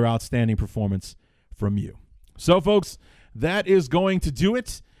 another outstanding performance from you. So, folks, that is going to do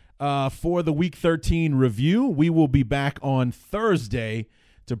it for the Week 13 review. We will be back on Thursday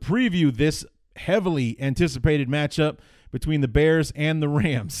to preview this heavily anticipated matchup between the Bears and the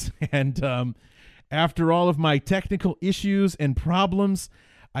Rams. And after all of my technical issues and problems,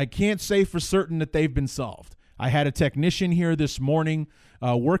 I can't say for certain that they've been solved. I had a technician here this morning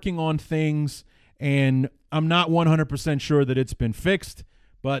working on things, and I'm not 100% sure that it's been fixed,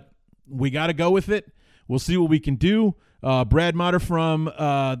 but we got to go with it. We'll see what we can do. Brad Motter from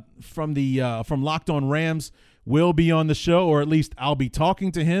Locked On Rams will be on the show, or at least I'll be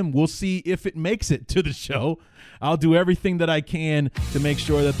talking to him. We'll see if it makes it to the show. I'll do everything that I can to make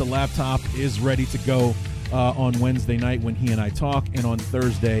sure that the laptop is ready to go on Wednesday night when he and I talk, and on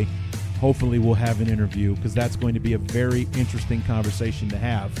Thursday, hopefully we'll have an interview, because that's going to be a very interesting conversation to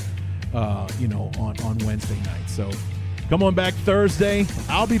have, on Wednesday night. So come on back Thursday.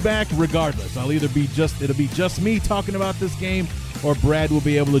 I'll be back regardless. It'll be just me talking about this game, or Brad will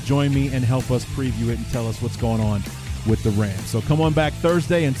be able to join me and help us preview it and tell us what's going on with the Rams. So come on back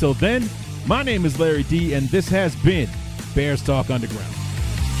Thursday. Until then, my name is Larry D, and this has been Bears Talk Underground.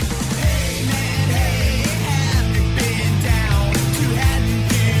 Hey man, hey, have you been down to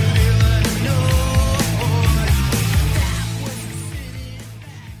Haddonfield, Illinois? That was the city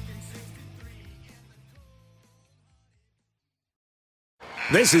back in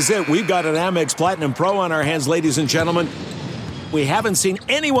 '63. This is it. We've got an Amex Platinum Pro on our hands, ladies and gentlemen. We haven't seen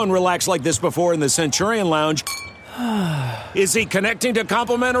anyone relax like this before in the Centurion Lounge. Is he connecting to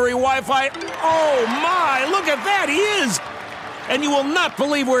complimentary Wi-Fi? Oh, my. Look at that. He is. And you will not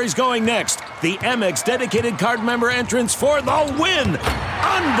believe where he's going next. The Amex dedicated card member entrance for the win.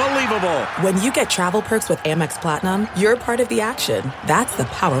 Unbelievable. When you get travel perks with Amex Platinum, you're part of the action. That's the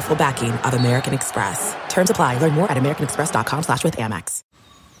powerful backing of American Express. Terms apply. Learn more at americanexpress.com/withAmex.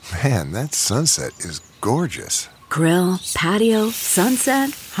 Man, that sunset is gorgeous. Grill, patio,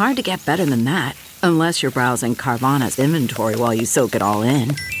 sunset. Hard to get better than that. Unless you're browsing Carvana's inventory while you soak it all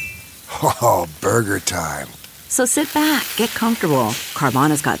in. Oh, burger time. So sit back, get comfortable.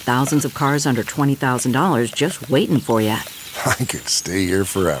 Carvana's got thousands of cars under $20,000 just waiting for you. I could stay here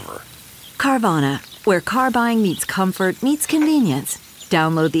forever. Carvana, where car buying meets comfort meets convenience.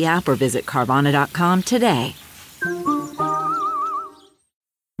 Download the app or visit Carvana.com today.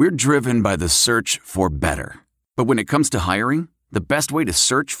 We're driven by the search for better. But when it comes to hiring, the best way to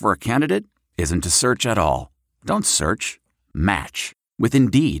search for a candidate isn't to search at all. Don't search, match with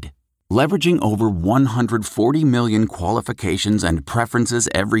Indeed. Leveraging over 140 million qualifications and preferences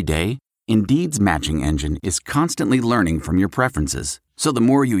every day, Indeed's matching engine is constantly learning from your preferences. So the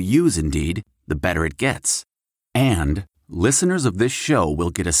more you use Indeed, the better it gets. And listeners of this show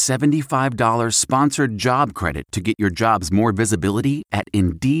will get a $75 sponsored job credit to get your jobs more visibility at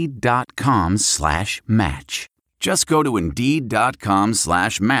Indeed.com/match. Just go to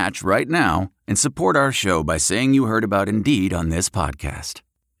Indeed.com/match right now and support our show by saying you heard about Indeed on this podcast.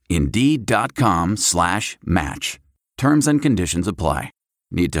 Indeed.com/match. Terms and conditions apply.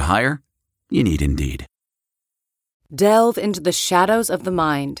 Need to hire? You need Indeed. Delve into the shadows of the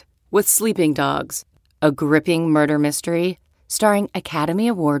mind with Sleeping Dogs, a gripping murder mystery starring Academy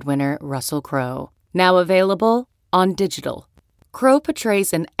Award winner Russell Crowe. Now available on digital. Crowe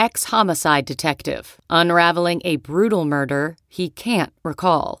portrays an ex-homicide detective unraveling a brutal murder he can't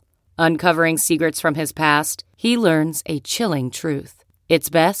recall. Uncovering secrets from his past, he learns a chilling truth. It's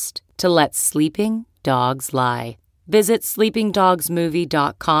best to let sleeping dogs lie. Visit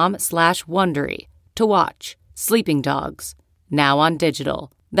sleepingdogsmovie.com/Wondery to watch Sleeping Dogs, now on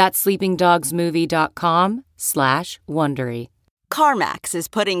digital. That's sleepingdogsmovie.com/Wondery. CarMax is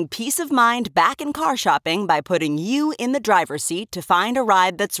putting peace of mind back in car shopping by putting you in the driver's seat to find a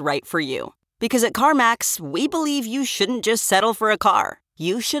ride that's right for you. Because at CarMax, we believe you shouldn't just settle for a car.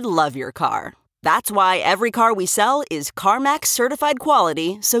 You should love your car. That's why every car we sell is CarMax certified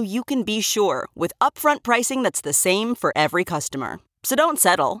quality, so you can be sure with upfront pricing that's the same for every customer. So don't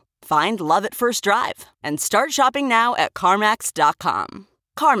settle. Find love at first drive and start shopping now at CarMax.com.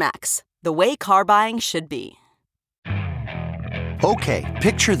 CarMax, the way car buying should be. Okay,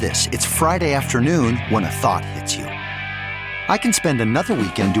 picture this. It's Friday afternoon when a thought hits you. I can spend another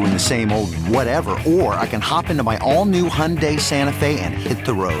weekend doing the same old whatever, or I can hop into my all-new Hyundai Santa Fe and hit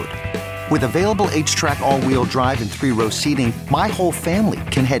the road. With available H-Track all-wheel drive and 3-row seating, my whole family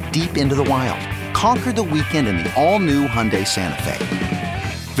can head deep into the wild. Conquer the weekend in the all-new Hyundai Santa Fe.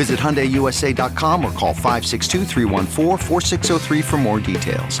 Visit HyundaiUSA.com or call 562-314-4603 for more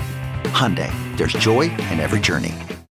details. Hyundai, there's joy in every journey.